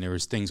things. I mean, there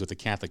was things with the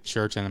Catholic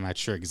Church, and I'm not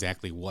sure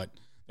exactly what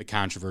the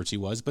controversy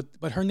was,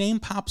 but her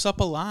name pops up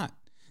a lot.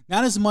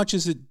 Not as much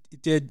as it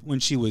did when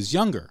she was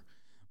younger,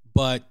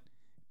 but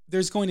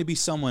there's going to be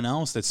someone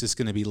else that's just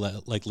going to be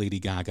like Lady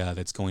Gaga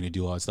that's going to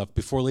do all that stuff.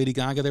 Before Lady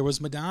Gaga, there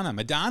was Madonna.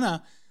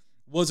 Madonna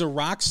was a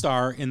rock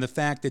star in the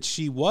fact that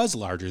she was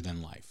larger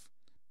than life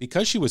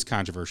because she was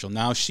controversial.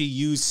 Now, she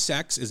used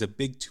sex as a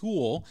big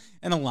tool,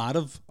 and a lot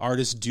of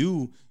artists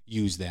do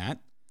use that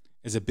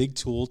as a big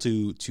tool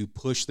to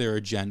push their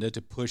agenda,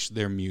 to push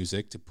their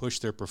music, to push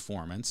their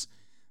performance.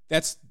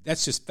 That's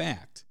just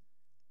fact.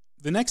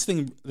 The next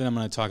thing that I'm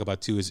going to talk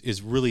about, too,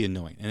 is really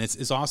annoying, and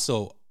it's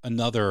also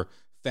another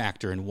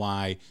factor in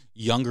why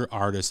younger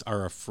artists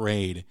are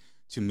afraid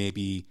to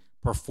maybe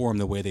perform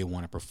the way they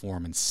want to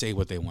perform and say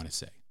what they want to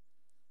say.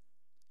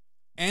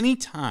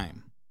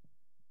 Anytime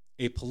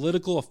a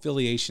political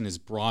affiliation is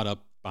brought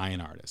up by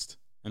an artist,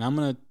 and I'm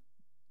going to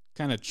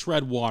kind of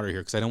tread water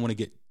here because I don't want to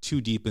get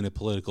too deep in the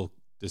political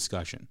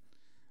discussion,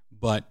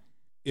 but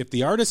if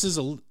the artist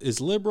is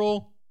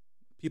liberal,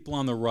 people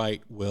on the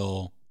right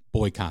will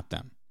boycott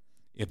them.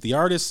 If the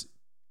artist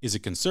is a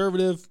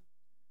conservative,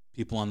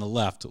 people on the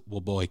left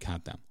will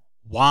boycott them.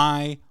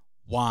 Why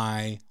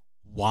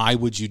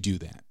would you do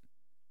that?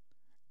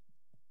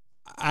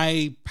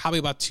 Probably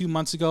about 2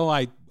 months ago,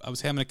 I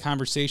was having a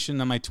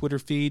conversation on my Twitter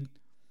feed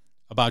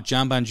about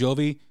Jon Bon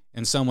Jovi,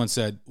 and someone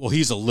said, well,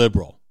 he's a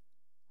liberal.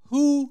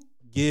 Who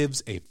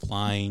gives a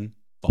flying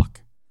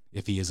fuck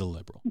if he is a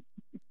liberal?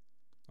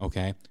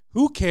 Okay?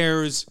 Who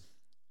cares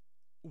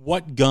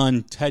what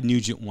gun Ted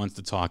Nugent wants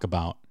to talk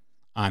about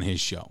on his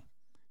show?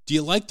 Do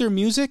you like their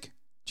music?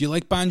 Do you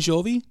like Bon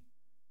Jovi?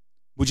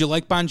 Would you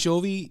like Bon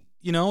Jovi,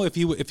 you know, if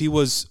he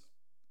was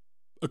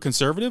a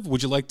conservative?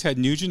 Would you like Ted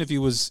Nugent if he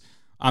was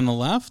on the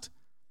left?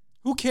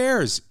 Who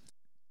cares?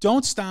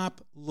 Don't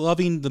stop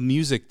loving the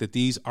music that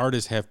these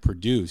artists have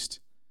produced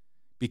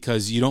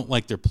because you don't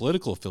like their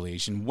political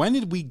affiliation. When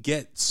did we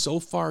get so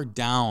far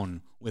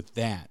down with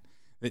that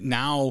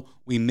now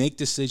we make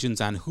decisions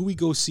on who we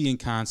go see in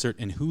concert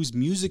and whose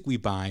music we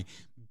buy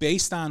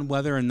based on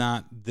whether or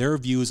not their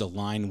views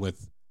align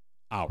with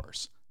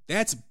ours?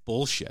 That's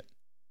bullshit.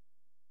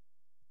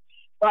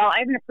 Well, I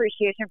have an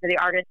appreciation for the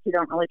artists who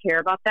don't really care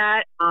about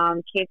that.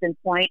 Case in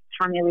point,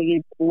 Tommy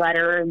Lee's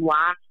letter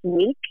last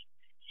week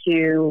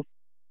to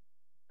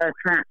our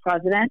current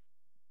president,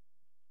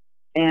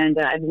 and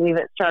I believe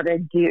it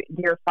started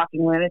 "Dear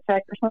fucking lunatic"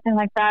 or something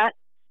like that.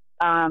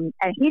 And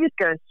he just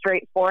goes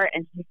straight for it,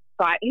 and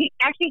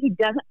he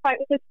doesn't fight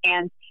with his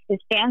fans. His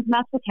fans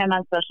mess with him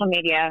on social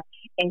media,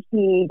 and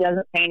he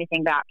doesn't say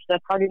anything back. So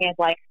part of me is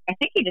like, I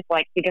think he just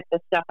likes to get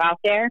this stuff out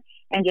there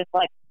and just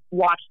like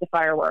watch the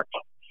fireworks.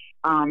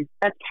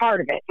 That's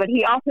part of it, but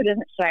he also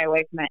doesn't shy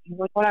away from it. He's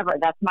like, whatever,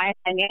 that's my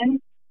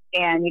opinion,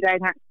 and you guys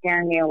aren't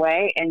scaring me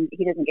away, and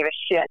he doesn't give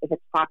a shit if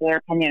it's popular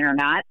opinion or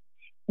not.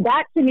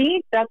 That, to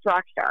me, that's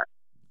rock star.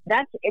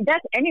 That's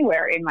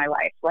anywhere in my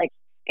life, like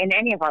in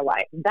any of our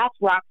lives. That's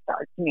rock star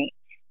to me.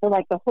 So,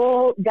 like, the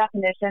whole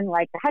definition,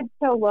 like the head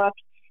to toe look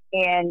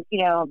and,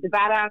 you know, the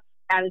badass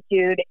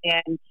attitude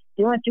and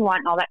doing what you want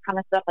and all that kind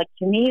of stuff, like,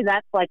 to me,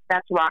 that's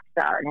rock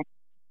star. And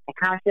I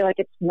kind of feel like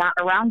it's not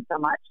around so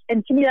much.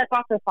 And to me, that's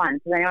also fun,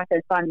 because I know I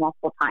said fun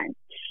multiple times.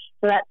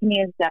 So that, to me,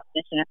 is the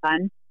definition of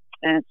fun.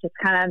 And it's just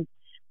kind of,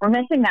 we're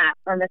missing that.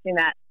 We're missing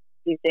that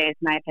these days,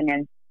 in my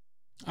opinion.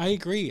 I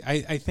agree.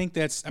 I think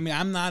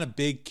I'm not a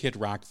big Kid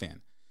Rock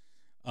fan.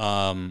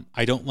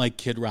 I don't like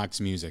Kid Rock's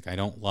music. I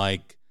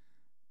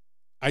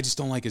just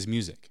don't like his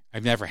music.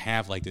 I've never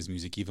have liked his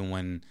music, even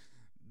when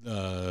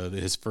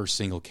his first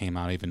single came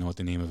out. I don't even know what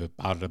the name of it,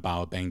 Bout It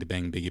About, Bang to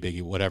Bang, Biggie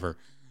Biggie, whatever.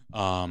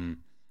 I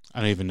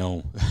don't even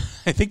know.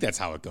 I think that's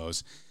how it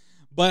goes.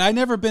 But I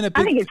never been a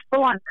big... I think it's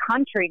full on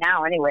country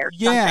now anyway.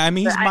 Yeah, I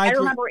mean, I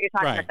remember what you're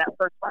talking about, that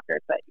first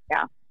record, but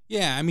yeah.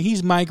 Yeah, I mean,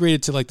 he's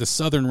migrated to like the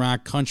Southern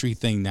rock country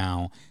thing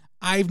now.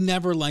 I've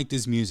never liked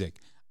his music.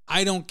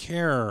 I don't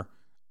care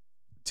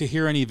to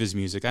hear any of his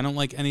music. I don't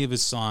like any of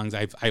his songs.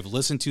 I've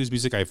listened to his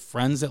music. I have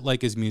friends that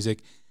like his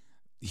music.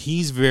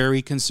 He's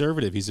very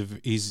conservative.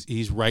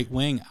 He's right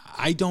wing.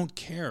 I don't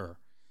care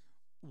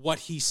what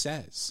he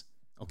says.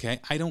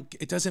 Okay,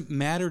 it doesn't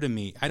matter to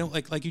me. I don't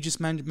like you just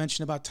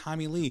mentioned about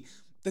Tommy Lee,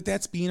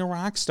 that's being a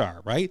rock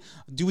star, right?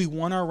 Do we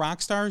want our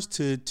rock stars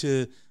to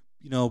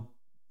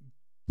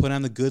put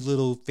on the good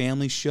little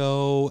family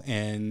show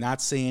and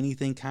not say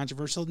anything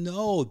controversial?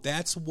 No,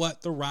 that's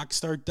what the rock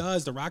star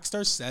does. The rock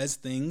star says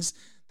things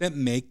that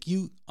make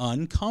you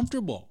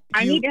uncomfortable.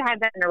 I need to have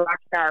that in a rock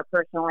star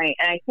personally.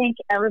 And I think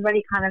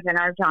everybody kind of in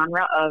our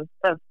genre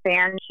of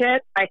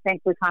fanship, I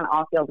think we kind of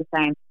all feel the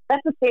same.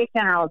 That's a safe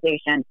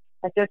generalization.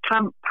 If there's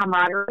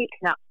camaraderie in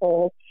that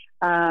whole,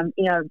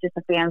 just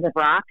the fans of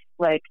rock,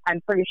 like, I'm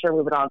pretty sure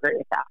we would all agree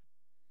with that.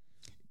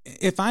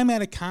 If I'm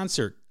at a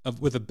concert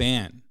with a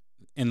band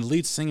and the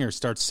lead singer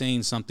starts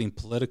saying something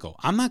political,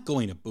 I'm not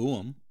going to boo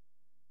him.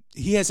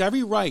 He has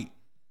every right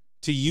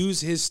to use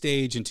his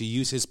stage and to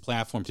use his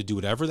platform to do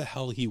whatever the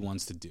hell he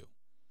wants to do.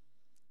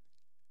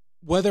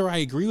 Whether I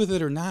agree with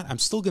it or not, I'm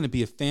still going to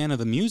be a fan of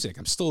the music.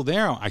 I'm still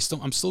there. I'm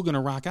still going to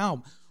rock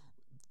out.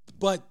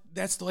 But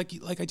that's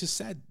like I just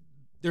said,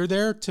 they're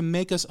there to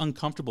make us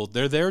uncomfortable.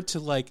 They're there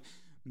to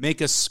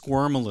make us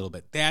squirm a little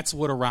bit. That's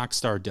what a rock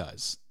star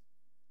does.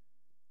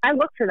 I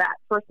look for that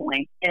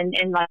personally in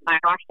my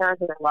rock stars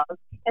that I love,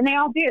 and they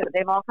all do.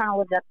 They've all kind of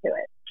lived up to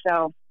it.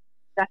 So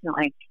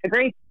definitely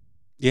agree.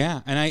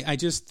 Yeah, and I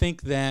just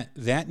think that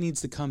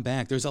needs to come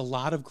back. There's a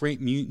lot of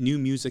great new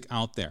music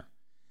out there,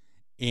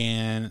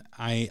 and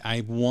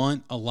I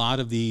want a lot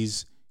of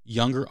these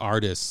younger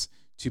artists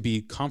to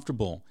be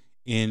comfortable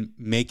in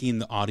making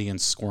the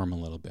audience squirm a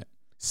little bit,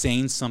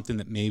 saying something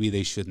that maybe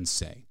they shouldn't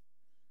say.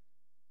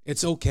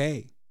 It's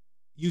okay.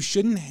 You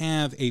shouldn't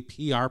have a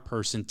PR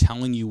person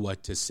telling you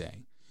what to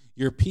say.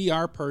 Your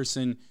PR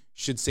person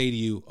should say to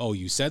you, oh,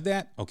 you said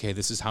that? Okay,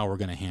 this is how we're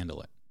going to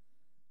handle it.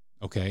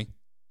 Okay?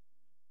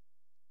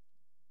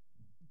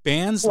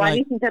 Bands Why do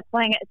you think they're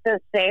playing it so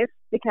safe?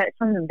 Because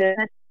from the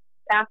business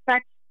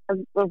aspect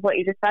of what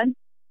you just said?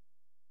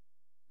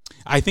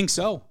 I think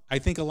so. I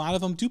think a lot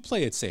of them do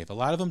play it safe. A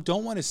lot of them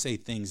don't want to say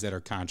things that are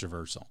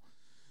controversial.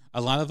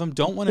 A lot of them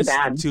don't want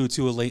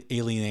to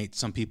alienate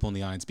some people in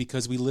the audience,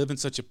 because we live in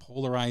such a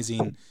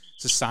polarizing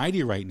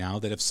society right now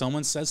that if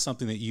someone says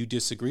something that you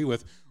disagree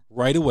with,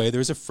 right away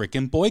there's a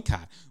freaking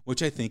boycott,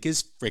 which I think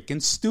is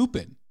freaking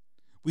stupid.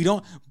 We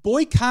don't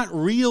boycott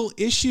real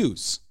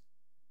issues,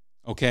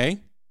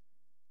 okay?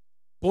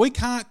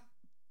 Boycott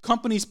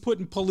companies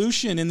putting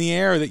pollution in the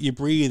air that you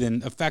breathe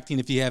and affecting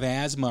if you have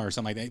asthma or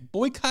something like that.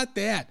 Boycott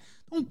that.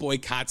 Don't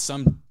boycott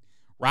some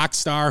rock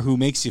star who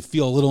makes you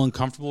feel a little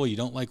uncomfortable. You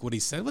don't like what he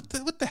said. What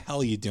the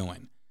hell are you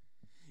doing?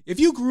 If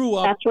you grew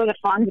up, that's where the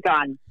fun's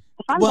gone.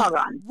 The fun's all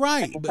gone.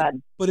 Right.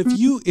 But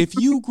if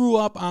you grew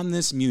up on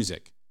this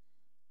music,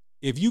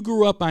 if you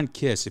grew up on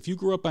Kiss, if you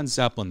grew up on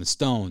Zeppelin, the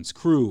Stones,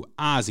 Crew,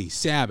 Ozzy,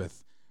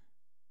 Sabbath,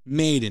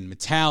 Maiden,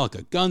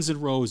 Metallica, Guns N'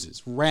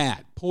 Roses,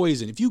 Rat,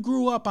 Poison, if you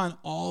grew up on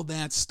all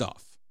that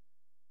stuff,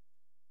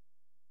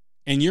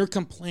 and you're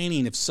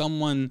complaining if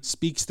someone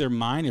speaks their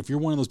mind, if you're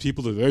one of those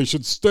people that they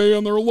should stay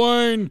on their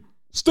lane,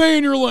 stay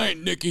in your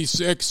lane, Nikki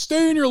Sixx,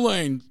 stay in your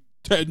lane,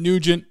 Ted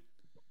Nugent.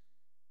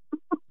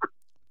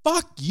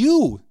 Fuck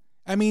you.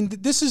 I mean,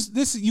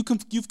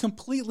 you've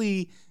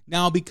completely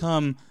now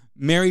become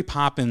Mary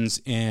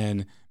Poppins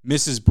and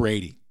Mrs.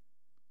 Brady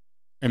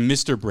and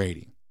Mr.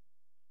 Brady.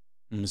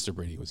 Mr.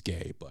 Brady was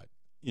gay, but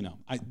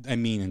I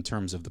mean in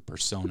terms of the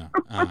persona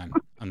on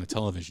the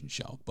television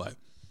show, but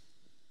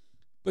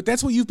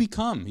that's what you've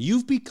become.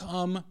 You've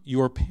become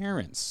your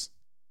parents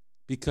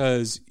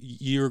because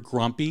you're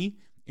grumpy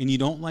and you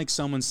don't like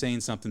someone saying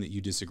something that you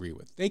disagree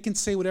with. They can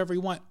say whatever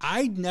you want.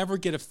 I never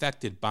get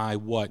affected by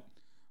what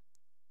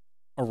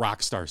a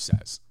rock star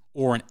says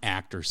or an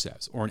actor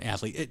says or an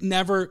athlete. It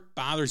never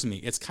bothers me.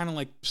 It's kind of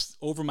like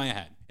over my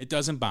head. It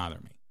doesn't bother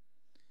me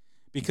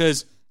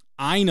because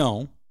I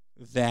know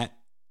that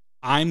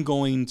I'm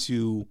going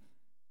to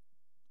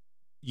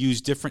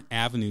use different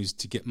avenues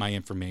to get my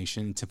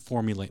information, to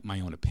formulate my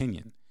own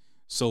opinion.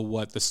 So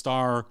what the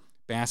star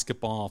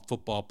basketball,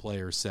 football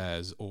player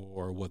says,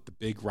 or what the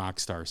big rock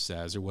star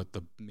says, or what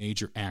the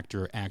major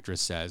actor or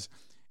actress says,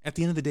 at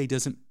the end of the day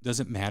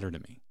doesn't matter to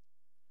me.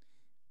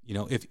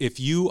 If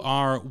you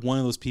are one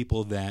of those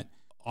people that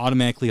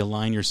automatically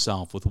align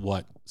yourself with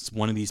what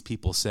one of these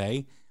people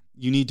say,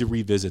 you need to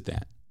revisit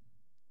that.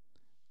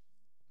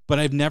 But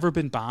I've never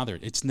been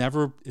bothered. It's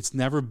never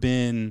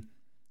been,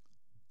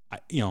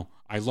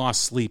 I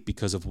lost sleep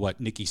because of what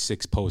Nikki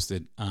Sixx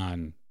posted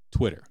on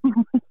Twitter.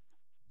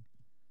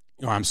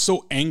 I'm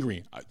so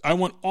angry. I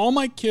want all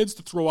my kids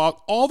to throw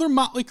out all their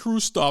Motley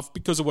Crue stuff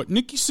because of what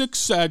Nikki Sixx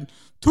said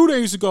 2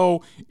 days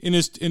ago in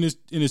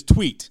his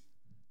tweet.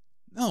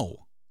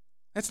 No,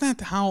 that's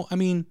not how. I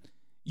mean,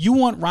 you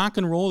want rock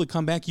and roll to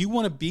come back. You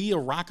want to be a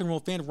rock and roll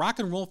fan. Rock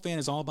and roll fan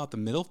is all about the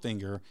middle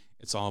finger.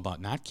 It's all about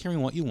not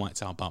caring what you want.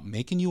 It's all about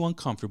making you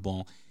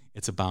uncomfortable.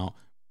 It's about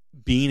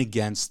being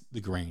against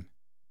the grain.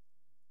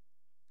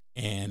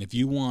 And if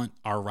you want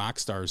our rock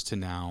stars to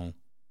now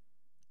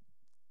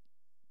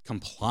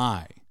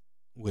comply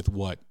with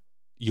what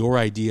your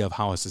idea of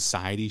how a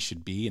society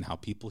should be and how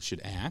people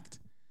should act,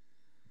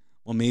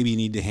 well, maybe you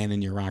need to hand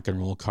in your rock and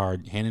roll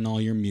card, hand in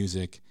all your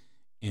music,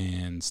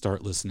 and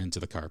start listening to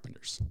the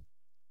Carpenters.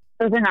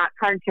 Those are not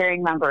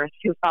card-carrying members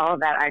who follow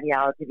that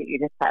ideology that you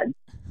just said.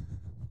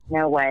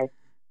 No way.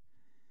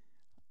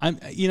 I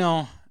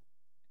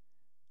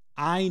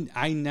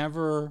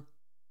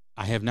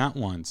have not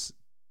once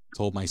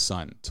told my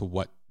son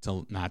what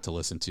not to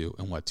listen to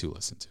and what to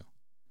listen to.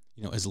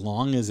 As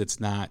long as it's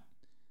not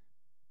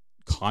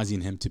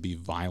causing him to be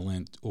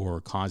violent or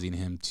causing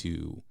him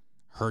to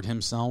hurt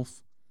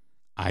himself,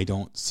 I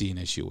don't see an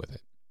issue with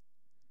it.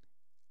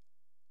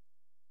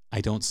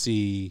 I don't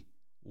see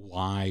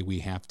why we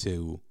have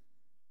to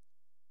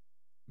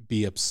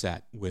be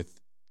upset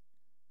with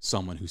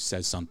someone who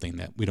says something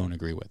that we don't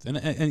agree with. And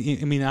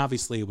I mean,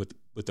 obviously, with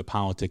the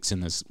politics in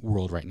this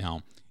world right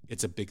now,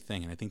 it's a big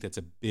thing. And I think that's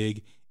a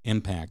big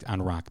impact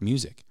on rock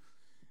music.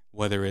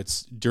 Whether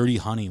it's Dirty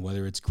Honey,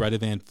 whether it's Greta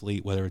Van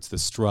Fleet, whether it's the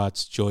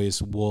Struts,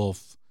 Joyous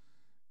Wolf,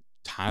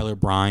 Tyler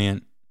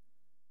Bryant,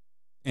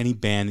 any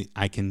band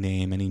I can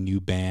name, any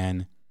new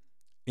band,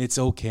 it's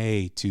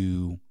okay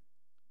to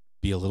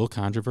be a little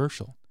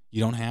controversial.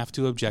 You don't have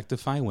to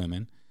objectify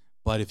women,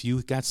 but if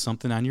you got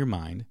something on your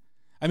mind,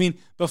 I mean,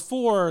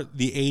 before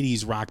the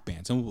 80s rock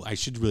bands, and I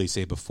should really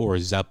say before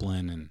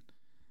Zeppelin and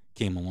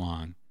came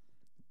along,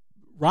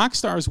 rock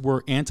stars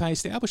were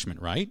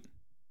anti-establishment, right?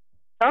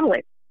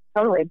 Totally.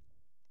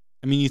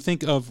 I mean, you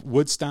think of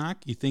Woodstock,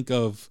 you think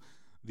of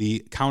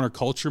the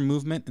counterculture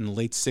movement in the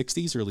late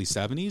 60s, early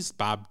 70s,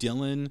 Bob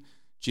Dylan,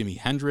 Jimi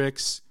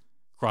Hendrix,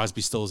 Crosby,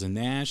 Stills and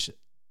Nash,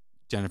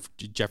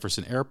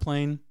 Jefferson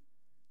Airplane.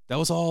 That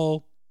was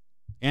all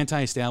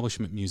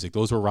anti-establishment music.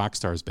 Those were rock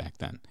stars back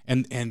then.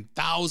 And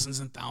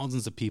thousands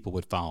of people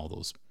would follow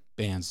those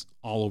bands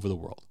all over the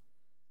world.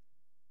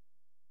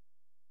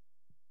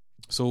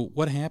 So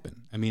what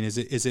happened? I mean, is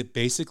it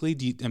basically,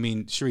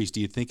 Cherise,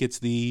 do you think it's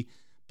the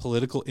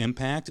political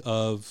impact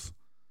of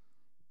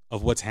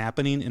what's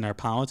happening in our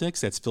politics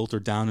that's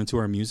filtered down into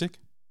our music?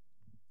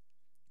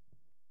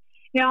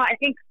 I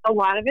think a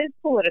lot of it is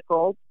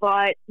political,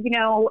 but,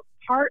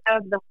 part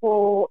of the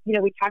whole,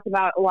 we talked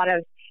about a lot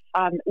of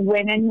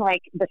women,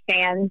 like the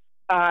fans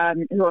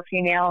who are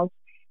females,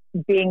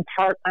 being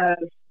part of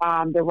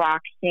the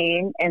rock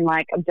scene and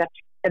like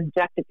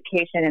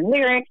objectification in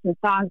lyrics and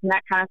songs and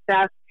that kind of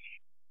stuff.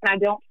 And I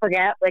don't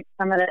forget, like,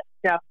 some of that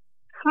stuff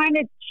kind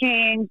of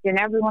changed and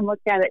everyone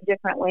looked at it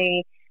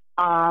differently.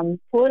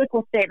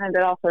 Political statement,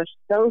 but also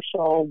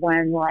social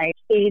when, like,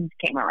 AIDS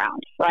came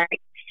around,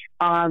 right?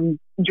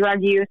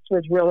 Drug use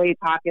was really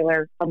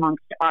popular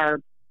amongst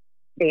our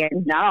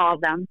bands, not all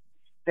of them,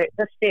 but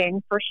the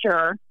Sting for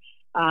sure,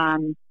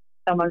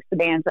 amongst the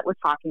bands that we're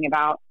talking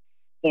about.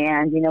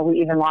 And,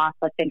 we even lost,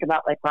 let's think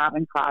about, like,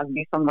 Robin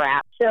Crosby from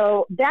rap.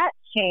 So that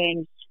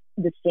changed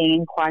the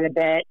scene quite a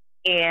bit.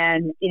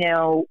 And,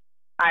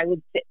 I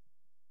would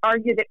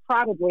argue that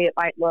probably it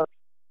might look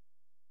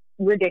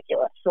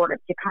ridiculous, sort of,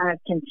 to kind of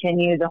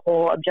continue the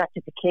whole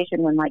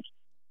objectification when, like,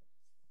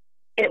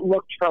 it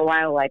looked for a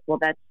while like, well,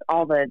 that's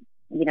all the,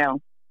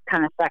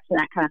 kind of sex and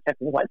that kind of stuff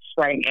is what's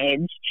spreading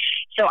AIDS.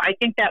 So I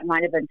think that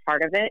might have been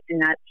part of it.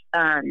 And that's,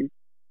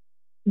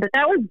 but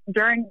that was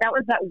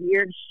that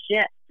weird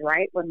shift,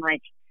 right? When,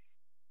 like,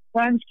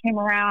 grunge came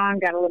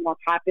around, got a little more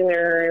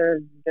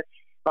popular, the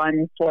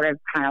fun sort of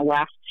kind of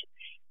left.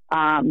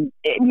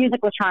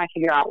 Music was trying to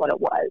figure out what it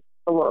was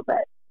a little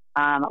bit.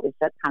 At least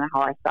that's kind of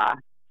how I saw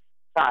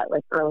it,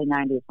 like early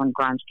 90s when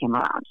grunge came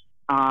around.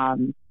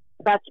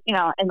 That's,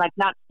 and like,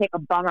 not to take a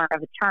bummer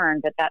of a turn,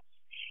 but that's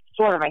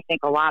sort of, I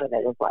think a lot of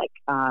it is like,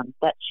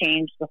 that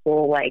changed the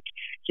whole, like,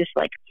 just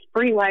like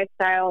free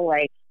lifestyle,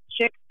 like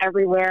chicks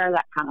everywhere,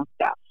 that kind of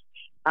stuff.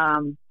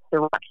 The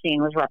rock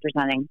scene was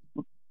representing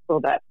a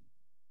little bit.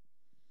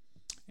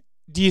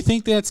 Do you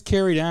think that's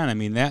carried on? I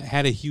mean, that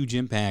had a huge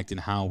impact in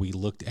how we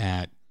looked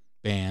at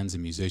bands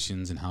and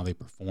musicians and how they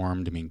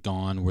performed. I mean,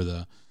 gone were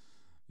the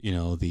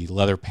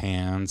leather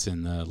pants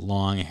and the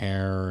long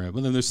hair.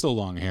 Well, then there's still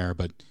long hair,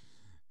 but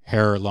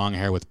long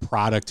hair with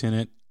product in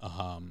it.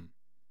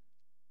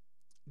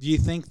 Do you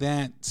think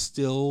that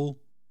still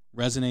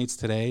resonates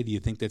today? Do you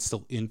think that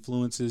still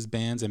influences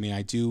bands? I mean,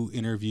 I do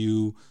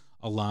interview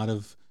a lot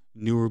of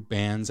newer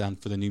bands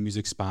for the New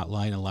Music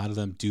Spotlight, and a lot of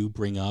them do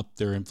bring up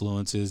their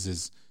influences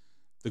as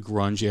the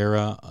grunge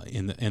era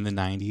in the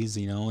 90s,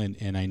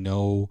 and I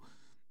know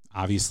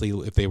obviously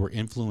if they were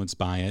influenced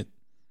by it,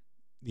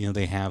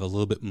 they have a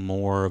little bit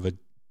more of a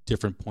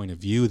different point of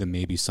view than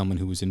maybe someone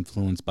who was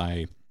influenced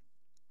by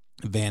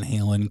Van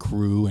Halen,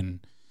 Crew, and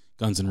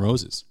Guns N'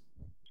 Roses?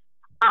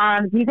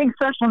 Do you think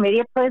social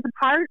media plays a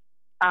part?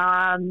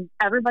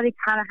 Everybody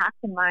kind of has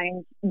to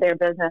mind their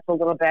business a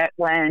little bit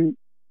when,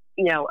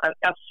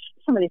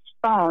 somebody's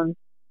phone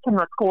can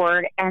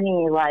record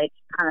any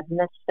kind of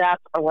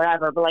misstep or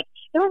whatever. But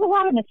there was a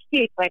lot of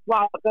mistakes,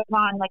 what goes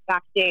on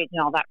backstage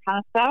and all that kind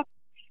of stuff.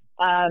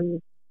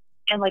 And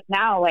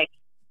now,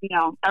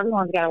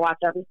 everyone's got to watch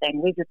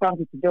everything. Leave your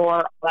phone at the door,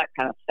 all that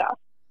kind of stuff.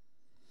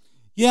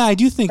 Yeah, I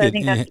do think so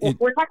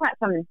we're talking about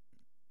some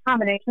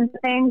combinations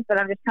of things, but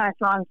I'm just kind of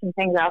throwing some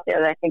things out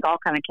there that I think all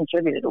kind of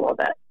contributed a little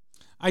bit.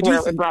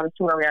 It brought us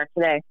to where we are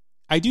today.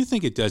 I do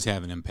think it does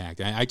have an impact.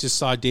 I just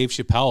saw Dave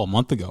Chappelle a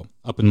month ago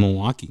up in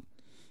Milwaukee,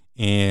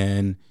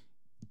 and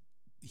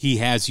he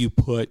has you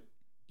put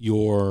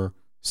your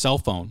cell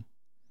phone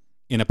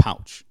in a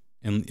pouch,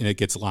 and it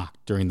gets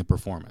locked during the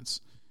performance.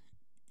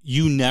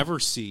 You never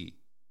see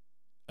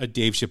a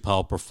Dave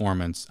Chappelle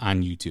performance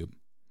on YouTube.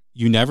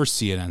 You never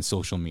see it on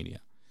social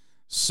media.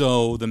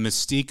 So the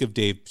mystique of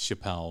Dave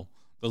Chappelle,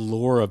 the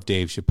lure of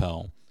Dave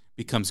Chappelle,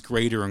 becomes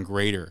greater and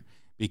greater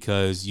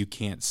because you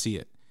can't see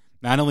it.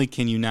 Not only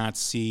can you not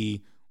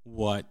see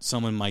what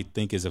someone might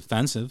think is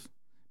offensive,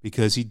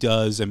 because he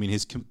does. I mean,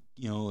 his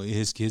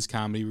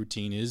comedy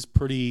routine is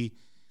pretty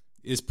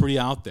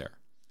out there.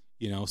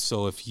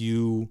 So if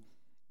you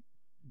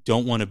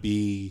don't want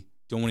to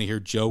hear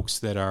jokes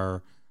that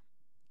are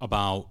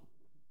about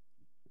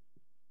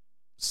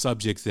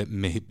subjects that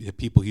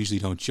people usually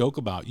don't joke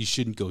about, you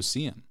shouldn't go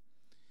see him.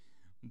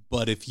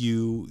 But if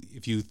you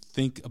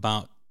think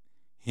about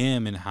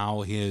him and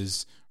how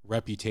his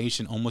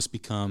reputation almost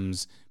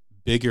becomes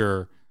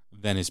bigger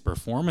than his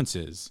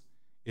performances,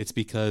 it's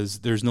because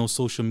there's no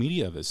social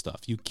media of his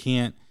stuff. You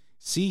can't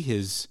see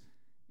his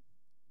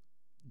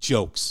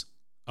jokes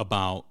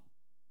about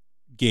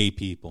gay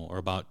people or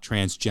about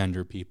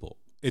transgender people.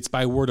 It's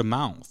by word of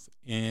mouth.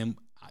 And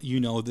you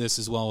know this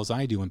as well as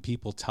I do. When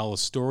people tell a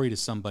story to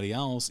somebody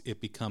else,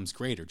 it becomes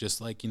greater.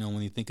 Just like,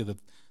 when you think of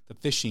the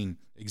fishing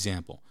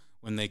example,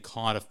 when they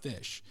caught a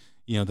fish,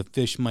 the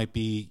fish might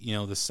be,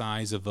 the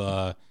size of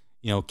a,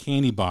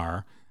 candy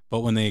bar,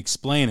 but when they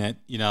explain it,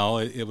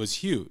 it was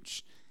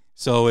huge.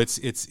 So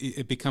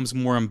it becomes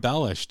more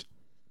embellished.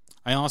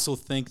 I also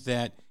think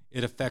that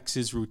it affects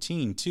his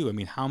routine too. I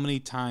mean, how many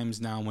times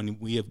now when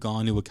we have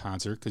gone to a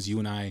concert, because you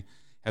and I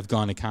have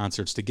gone to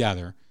concerts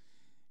together,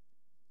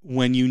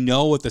 when you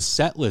know what the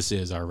set list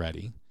is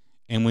already,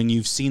 and when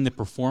you've seen the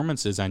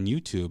performances on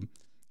YouTube,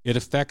 it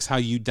affects how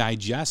you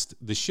digest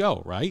the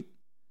show, right?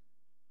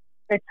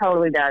 It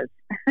totally does.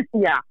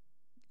 Yeah.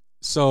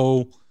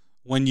 So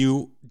when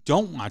you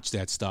don't watch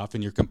that stuff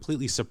and you're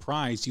completely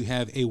surprised, you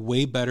have a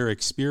way better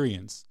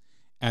experience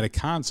at a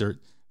concert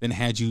than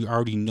had you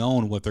already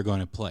known what they're going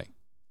to play.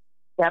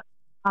 Yep,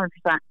 100%.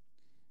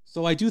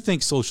 So I do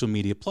think social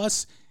media,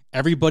 plus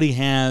everybody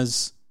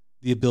has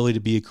the ability to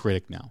be a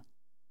critic now.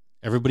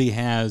 Everybody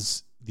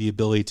has the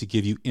ability to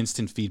give you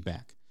instant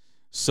feedback.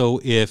 So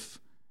if,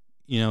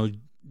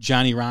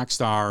 Johnny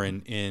Rockstar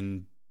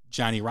and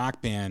Johnny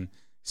Rock Band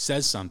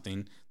says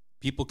something,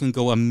 people can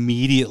go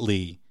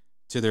immediately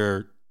to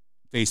their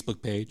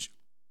Facebook page,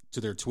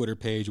 to their Twitter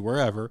page,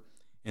 wherever,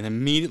 and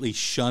immediately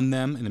shun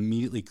them and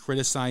immediately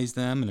criticize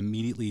them and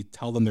immediately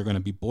tell them they're going to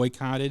be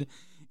boycotted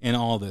and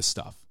all this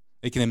stuff.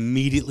 They can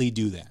immediately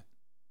do that.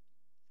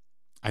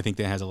 I think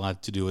that has a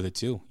lot to do with it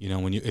too.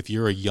 If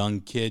you're a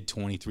young kid,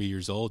 23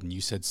 years old, and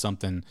you said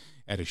something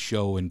at a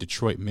show in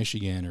Detroit,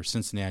 Michigan or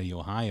Cincinnati,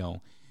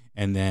 Ohio,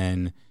 and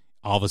then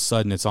all of a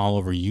sudden it's all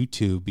over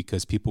YouTube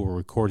because people were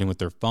recording with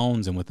their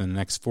phones, and within the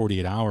next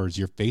 48 hours,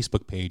 your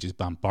Facebook page is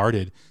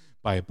bombarded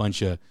by a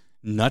bunch of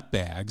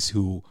nutbags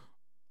who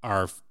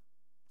are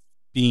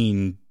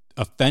being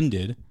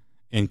offended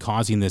and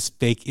causing this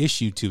fake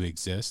issue to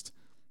exist.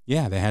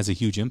 Yeah, that has a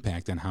huge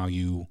impact on how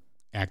you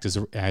act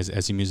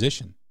as a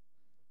musician.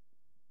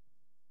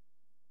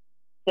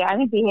 Yeah, I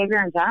think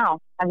behavior in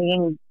general. I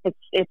mean,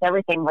 it's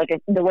everything.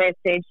 The way a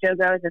stage show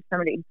goes, if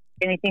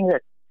anything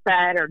that's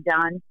said or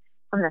done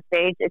from the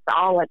stage, it's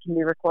all can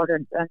be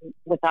recorded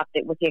with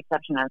the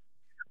exception of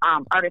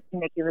artists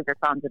can make you leave their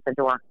phones at the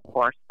door, of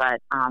course.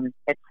 But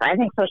I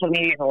think social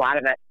media is a lot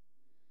of it.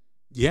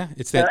 Yeah,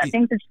 it's that. So I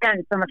think it's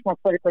gotten so much more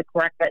politically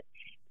correct that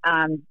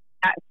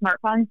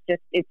smartphones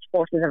it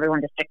forces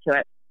everyone to stick to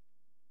it.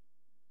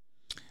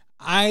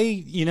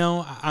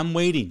 I'm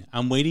waiting.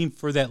 I'm waiting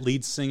for that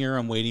lead singer.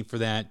 I'm waiting for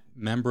that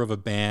member of a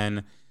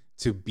band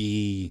to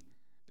be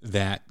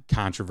that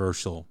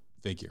controversial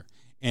figure.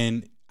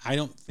 And I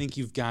don't think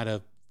you've got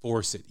to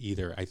force it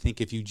either. I think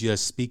if you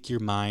just speak your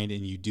mind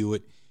and you do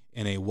it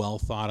in a well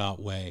thought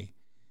out way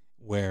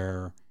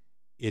where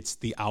it's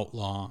the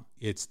outlaw,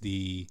 it's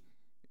the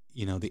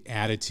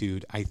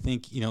attitude. I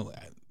think,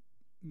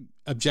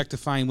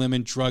 objectifying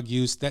women, drug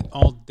use,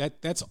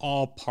 that's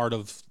all part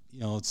of,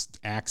 it's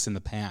acts in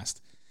the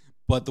past.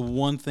 But the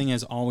one thing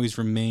has always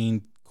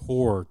remained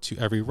core to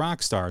every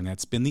rock star, and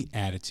that's been the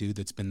attitude,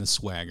 that's been the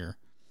swagger.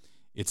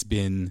 It's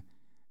been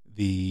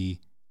the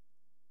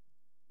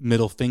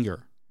middle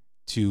finger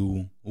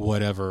to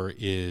whatever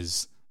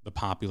is the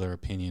popular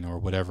opinion or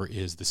whatever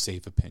is the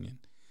safe opinion.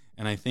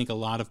 And I think a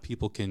lot of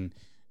people can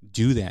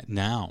do that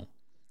now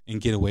and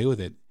get away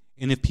with it.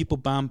 And if people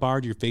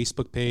bombard your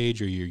Facebook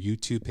page or your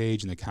YouTube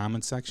page in the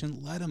comment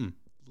section, let them.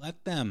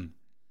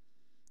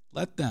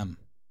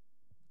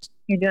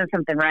 You're doing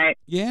something right.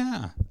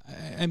 Yeah.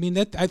 I mean,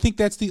 I think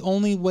that's the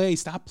only way.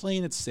 Stop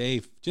playing it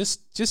safe.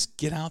 Just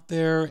get out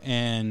there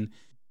and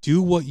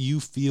do what you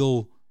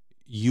feel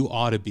you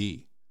ought to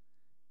be.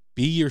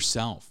 Be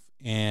yourself.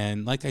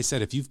 And like I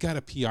said, if you've got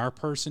a PR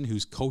person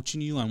who's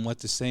coaching you on what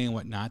to say and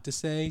what not to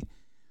say,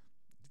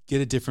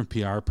 get a different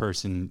PR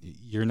person.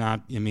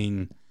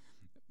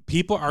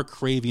 People are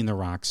craving the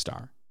rock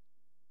star.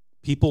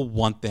 People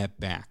want that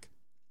back.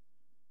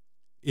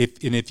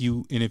 If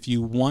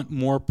you want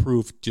more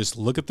proof, just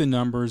look at the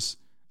numbers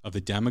of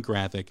the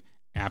demographic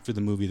after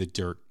the movie The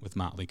Dirt with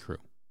Motley Crue.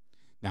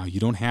 Now, you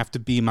don't have to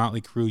be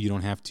Motley Crue. You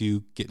don't have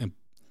to get in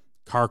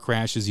car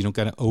crashes. You don't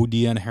got to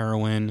OD on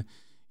heroin.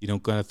 You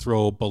don't got to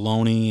throw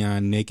baloney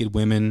on naked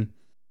women.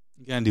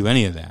 You got to do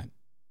any of that.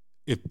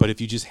 But if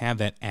you just have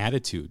that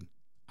attitude,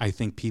 I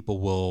think people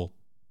will,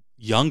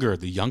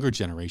 the younger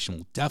generation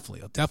will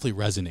definitely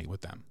resonate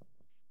with them.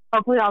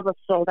 Hopefully all the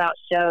sold out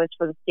shows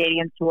for the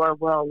stadium tour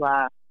will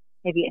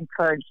maybe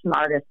encourage some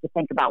artists to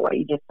think about what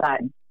you just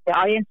said. The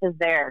audience is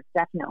there,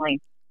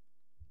 definitely.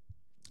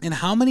 And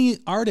how many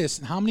artists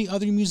and how many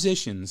other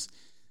musicians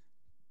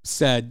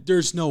said,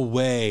 there's no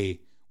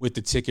way with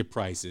the ticket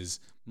prices,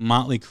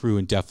 Motley Crue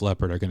and Def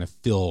Leppard are going to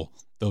fill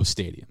those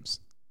stadiums?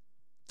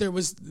 There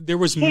was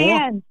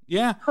more.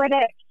 Yeah.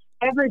 Critics.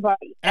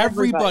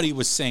 Everybody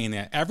was saying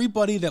that.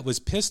 Everybody that was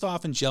pissed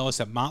off and jealous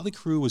that Motley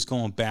Crue was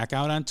going back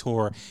out on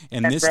tour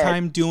and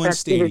time doing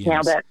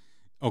stadiums.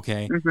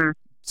 Okay. Mm-hmm.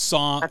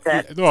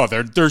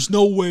 There's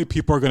no way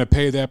people are going to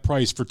pay that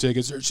price for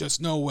tickets. There's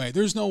just no way.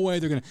 There's no way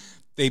they're going to.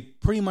 They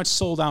pretty much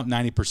sold out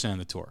 90% of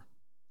the tour.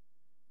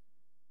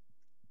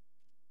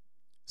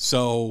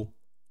 So,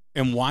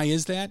 and why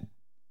is that?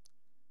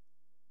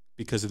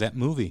 Because of that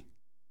movie.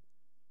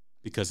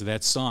 Because of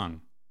that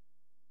song.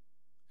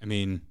 I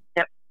mean,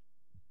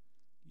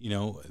 you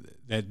know,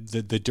 that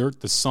the Dirt,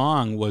 the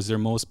song was their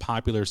most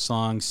popular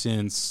song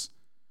since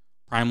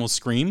Primal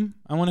Scream,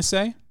 I want to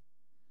say,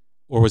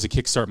 or was it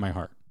Kickstart My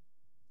Heart?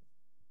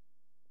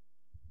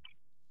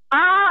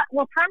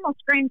 Well, Primal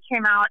Scream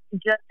came out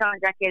just on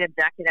Decade of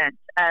Decadence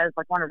as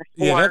like one of the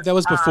four. Yeah, that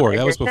was before.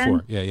 That was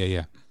before.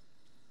 Yeah.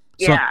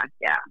 So,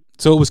 yeah.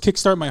 So it was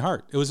Kickstart My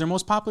Heart. It was their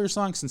most popular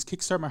song since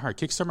Kickstart My Heart.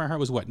 Kickstart My Heart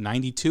was what,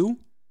 92?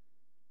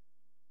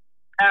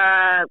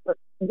 Yeah.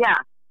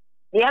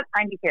 Yep,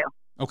 92.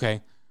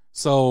 Okay.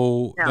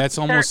 So that's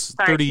almost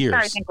 30 years.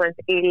 I think it was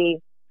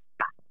 80.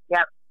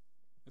 Yep.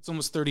 It's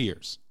almost 30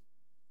 years.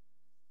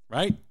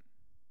 Right?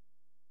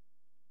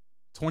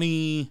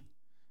 20.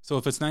 So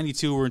if it's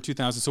 92, we're in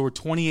 2000. So we're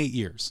 28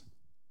 years.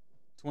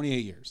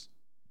 28 years.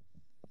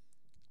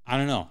 I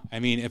don't know. I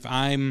mean, if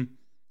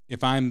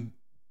I'm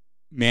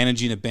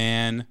managing a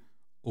band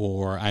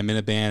or I'm in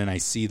a band and I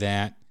see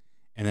that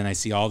and then I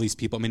see all these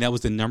people. I mean, that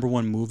was the number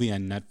one movie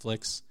on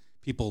Netflix.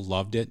 People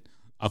loved it.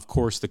 Of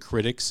course, the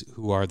critics,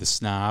 who are the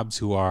snobs,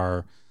 who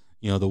are,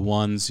 the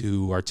ones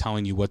who are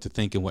telling you what to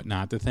think and what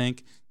not to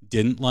think,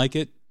 didn't like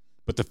it,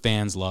 but the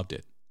fans loved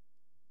it.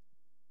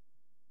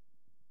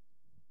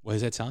 What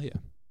does that tell you?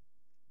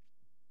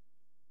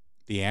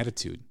 The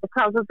attitude. It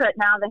tells us that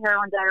now the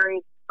Heroin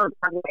Diaries for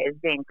Broadway is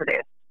being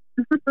produced.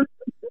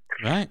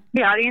 Right.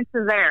 The audience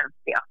is there.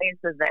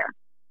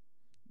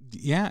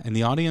 Yeah, and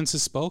the audience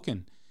has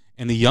spoken,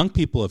 and the young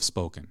people have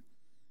spoken.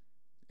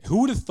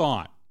 Who would have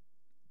thought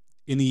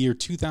in the year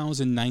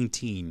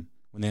 2019,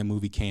 when that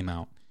movie came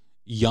out,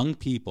 young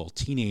people,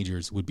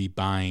 teenagers, would be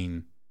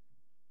buying,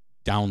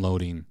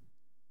 downloading,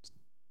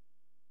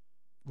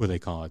 what do they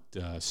call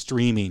it,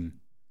 streaming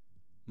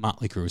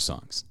Motley Crue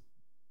songs?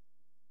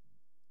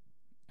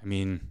 I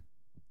mean,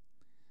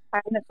 I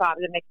haven't thought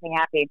it. It makes me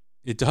happy.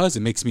 It does. It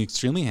makes me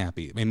extremely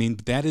happy. I mean,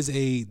 that's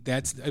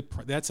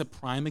a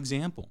prime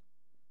example.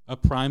 A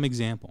prime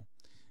example.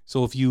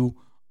 So if you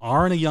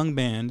are in a young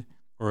band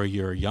or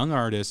you're a young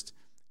artist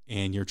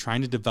and you're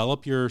trying to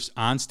develop your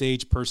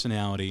onstage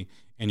personality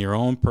and your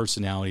own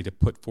personality to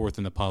put forth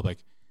in the public,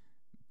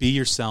 be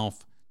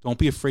yourself. Don't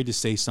be afraid to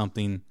say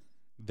something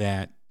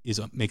that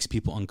makes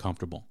people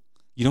uncomfortable.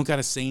 You don't got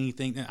to say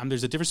anything.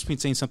 There's a difference between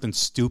saying something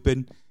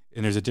stupid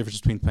and there's a difference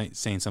between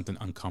saying something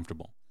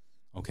uncomfortable.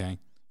 Okay?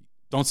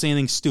 Don't say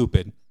anything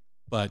stupid,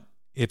 but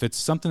if it's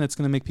something that's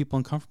going to make people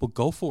uncomfortable,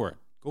 go for it.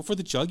 Go for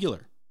the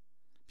jugular.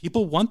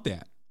 People want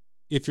that.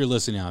 If you're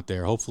listening out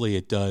there, hopefully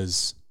it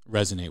does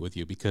resonate with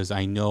you, because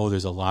I know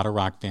there's a lot of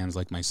rock fans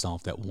like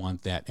myself that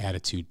want that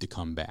attitude to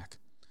come back.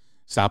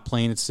 Stop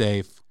playing it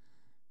safe.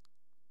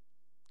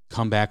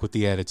 Come back with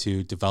the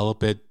attitude.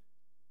 Develop it.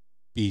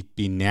 Be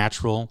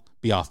natural.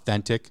 Be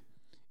authentic.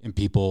 And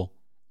people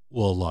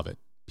will love it.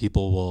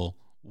 People will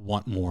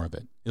want more of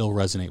it. It'll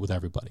resonate with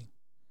everybody.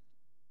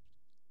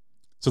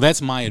 So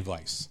that's my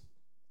advice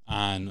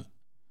on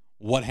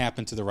what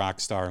happened to the rock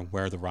star and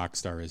where the rock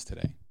star is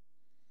today.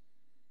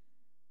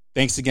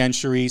 Thanks again,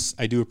 Charisse.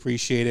 I do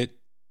appreciate it.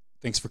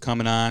 Thanks for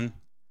coming on.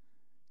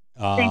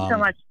 Thanks so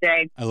much,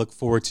 Jay. I look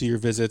forward to your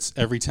visits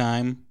every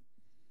time.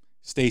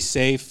 Stay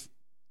safe.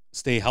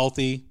 Stay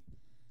healthy.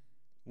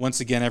 Once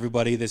again,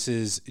 everybody, this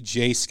is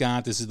Jay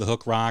Scott. This is The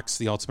Hook Rocks,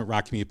 the Ultimate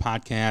Rock Community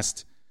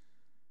Podcast.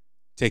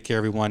 Take care,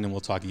 everyone, and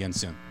we'll talk again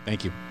soon.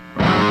 Thank you.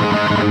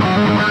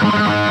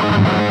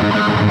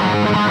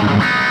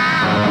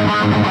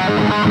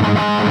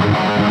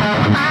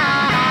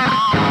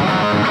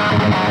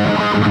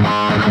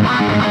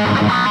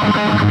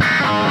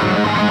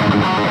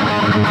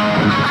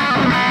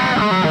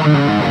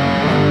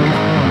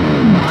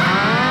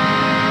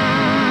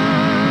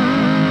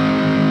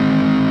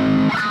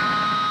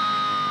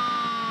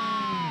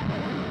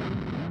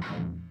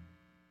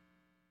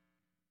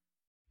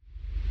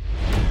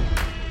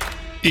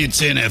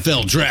 It's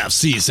NFL draft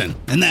season,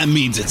 and that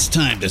means it's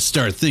time to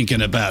start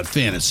thinking about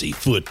fantasy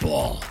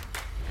football.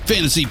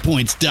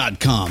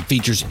 FantasyPoints.com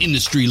features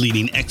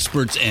industry-leading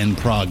experts and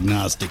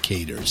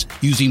prognosticators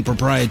using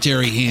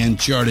proprietary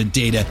hand-charted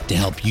data to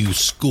help you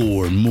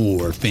score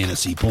more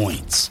fantasy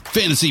points.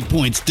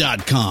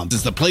 FantasyPoints.com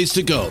is the place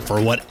to go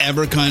for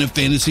whatever kind of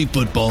fantasy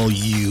football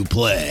you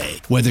play.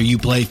 Whether you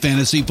play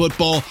fantasy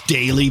football,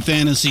 daily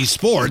fantasy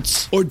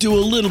sports, or do a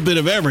little bit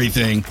of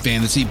everything,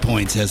 Fantasy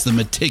Points has the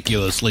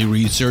meticulously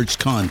researched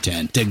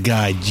content to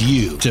guide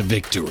you to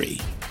victory.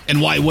 And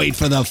why wait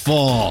for the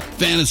fall?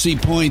 Fantasy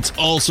Points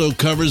also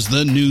covers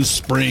the new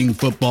spring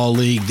football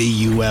league,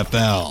 the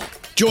UFL.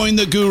 Join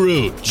the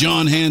guru,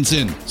 John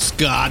Hansen,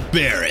 Scott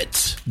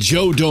Barrett,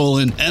 Joe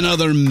Dolan, and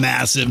other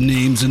massive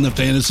names in the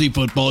fantasy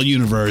football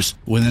universe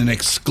with an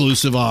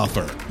exclusive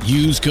offer.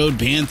 Use code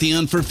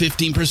Pantheon for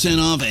 15%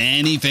 off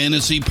any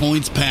Fantasy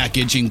Points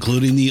package,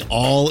 including the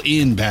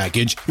all-in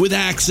package, with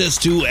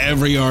access to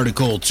every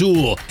article,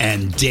 tool,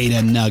 and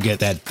data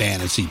nugget that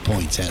Fantasy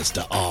Points has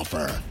to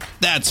offer.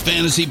 That's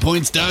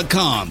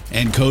FantasyPoints.com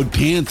and code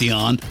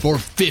Pantheon for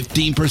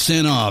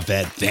 15% off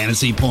at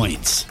Fantasy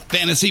Points.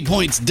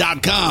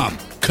 FantasyPoints.com,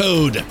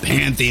 code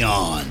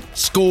Pantheon.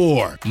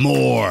 Score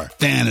more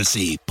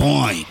fantasy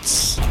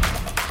points.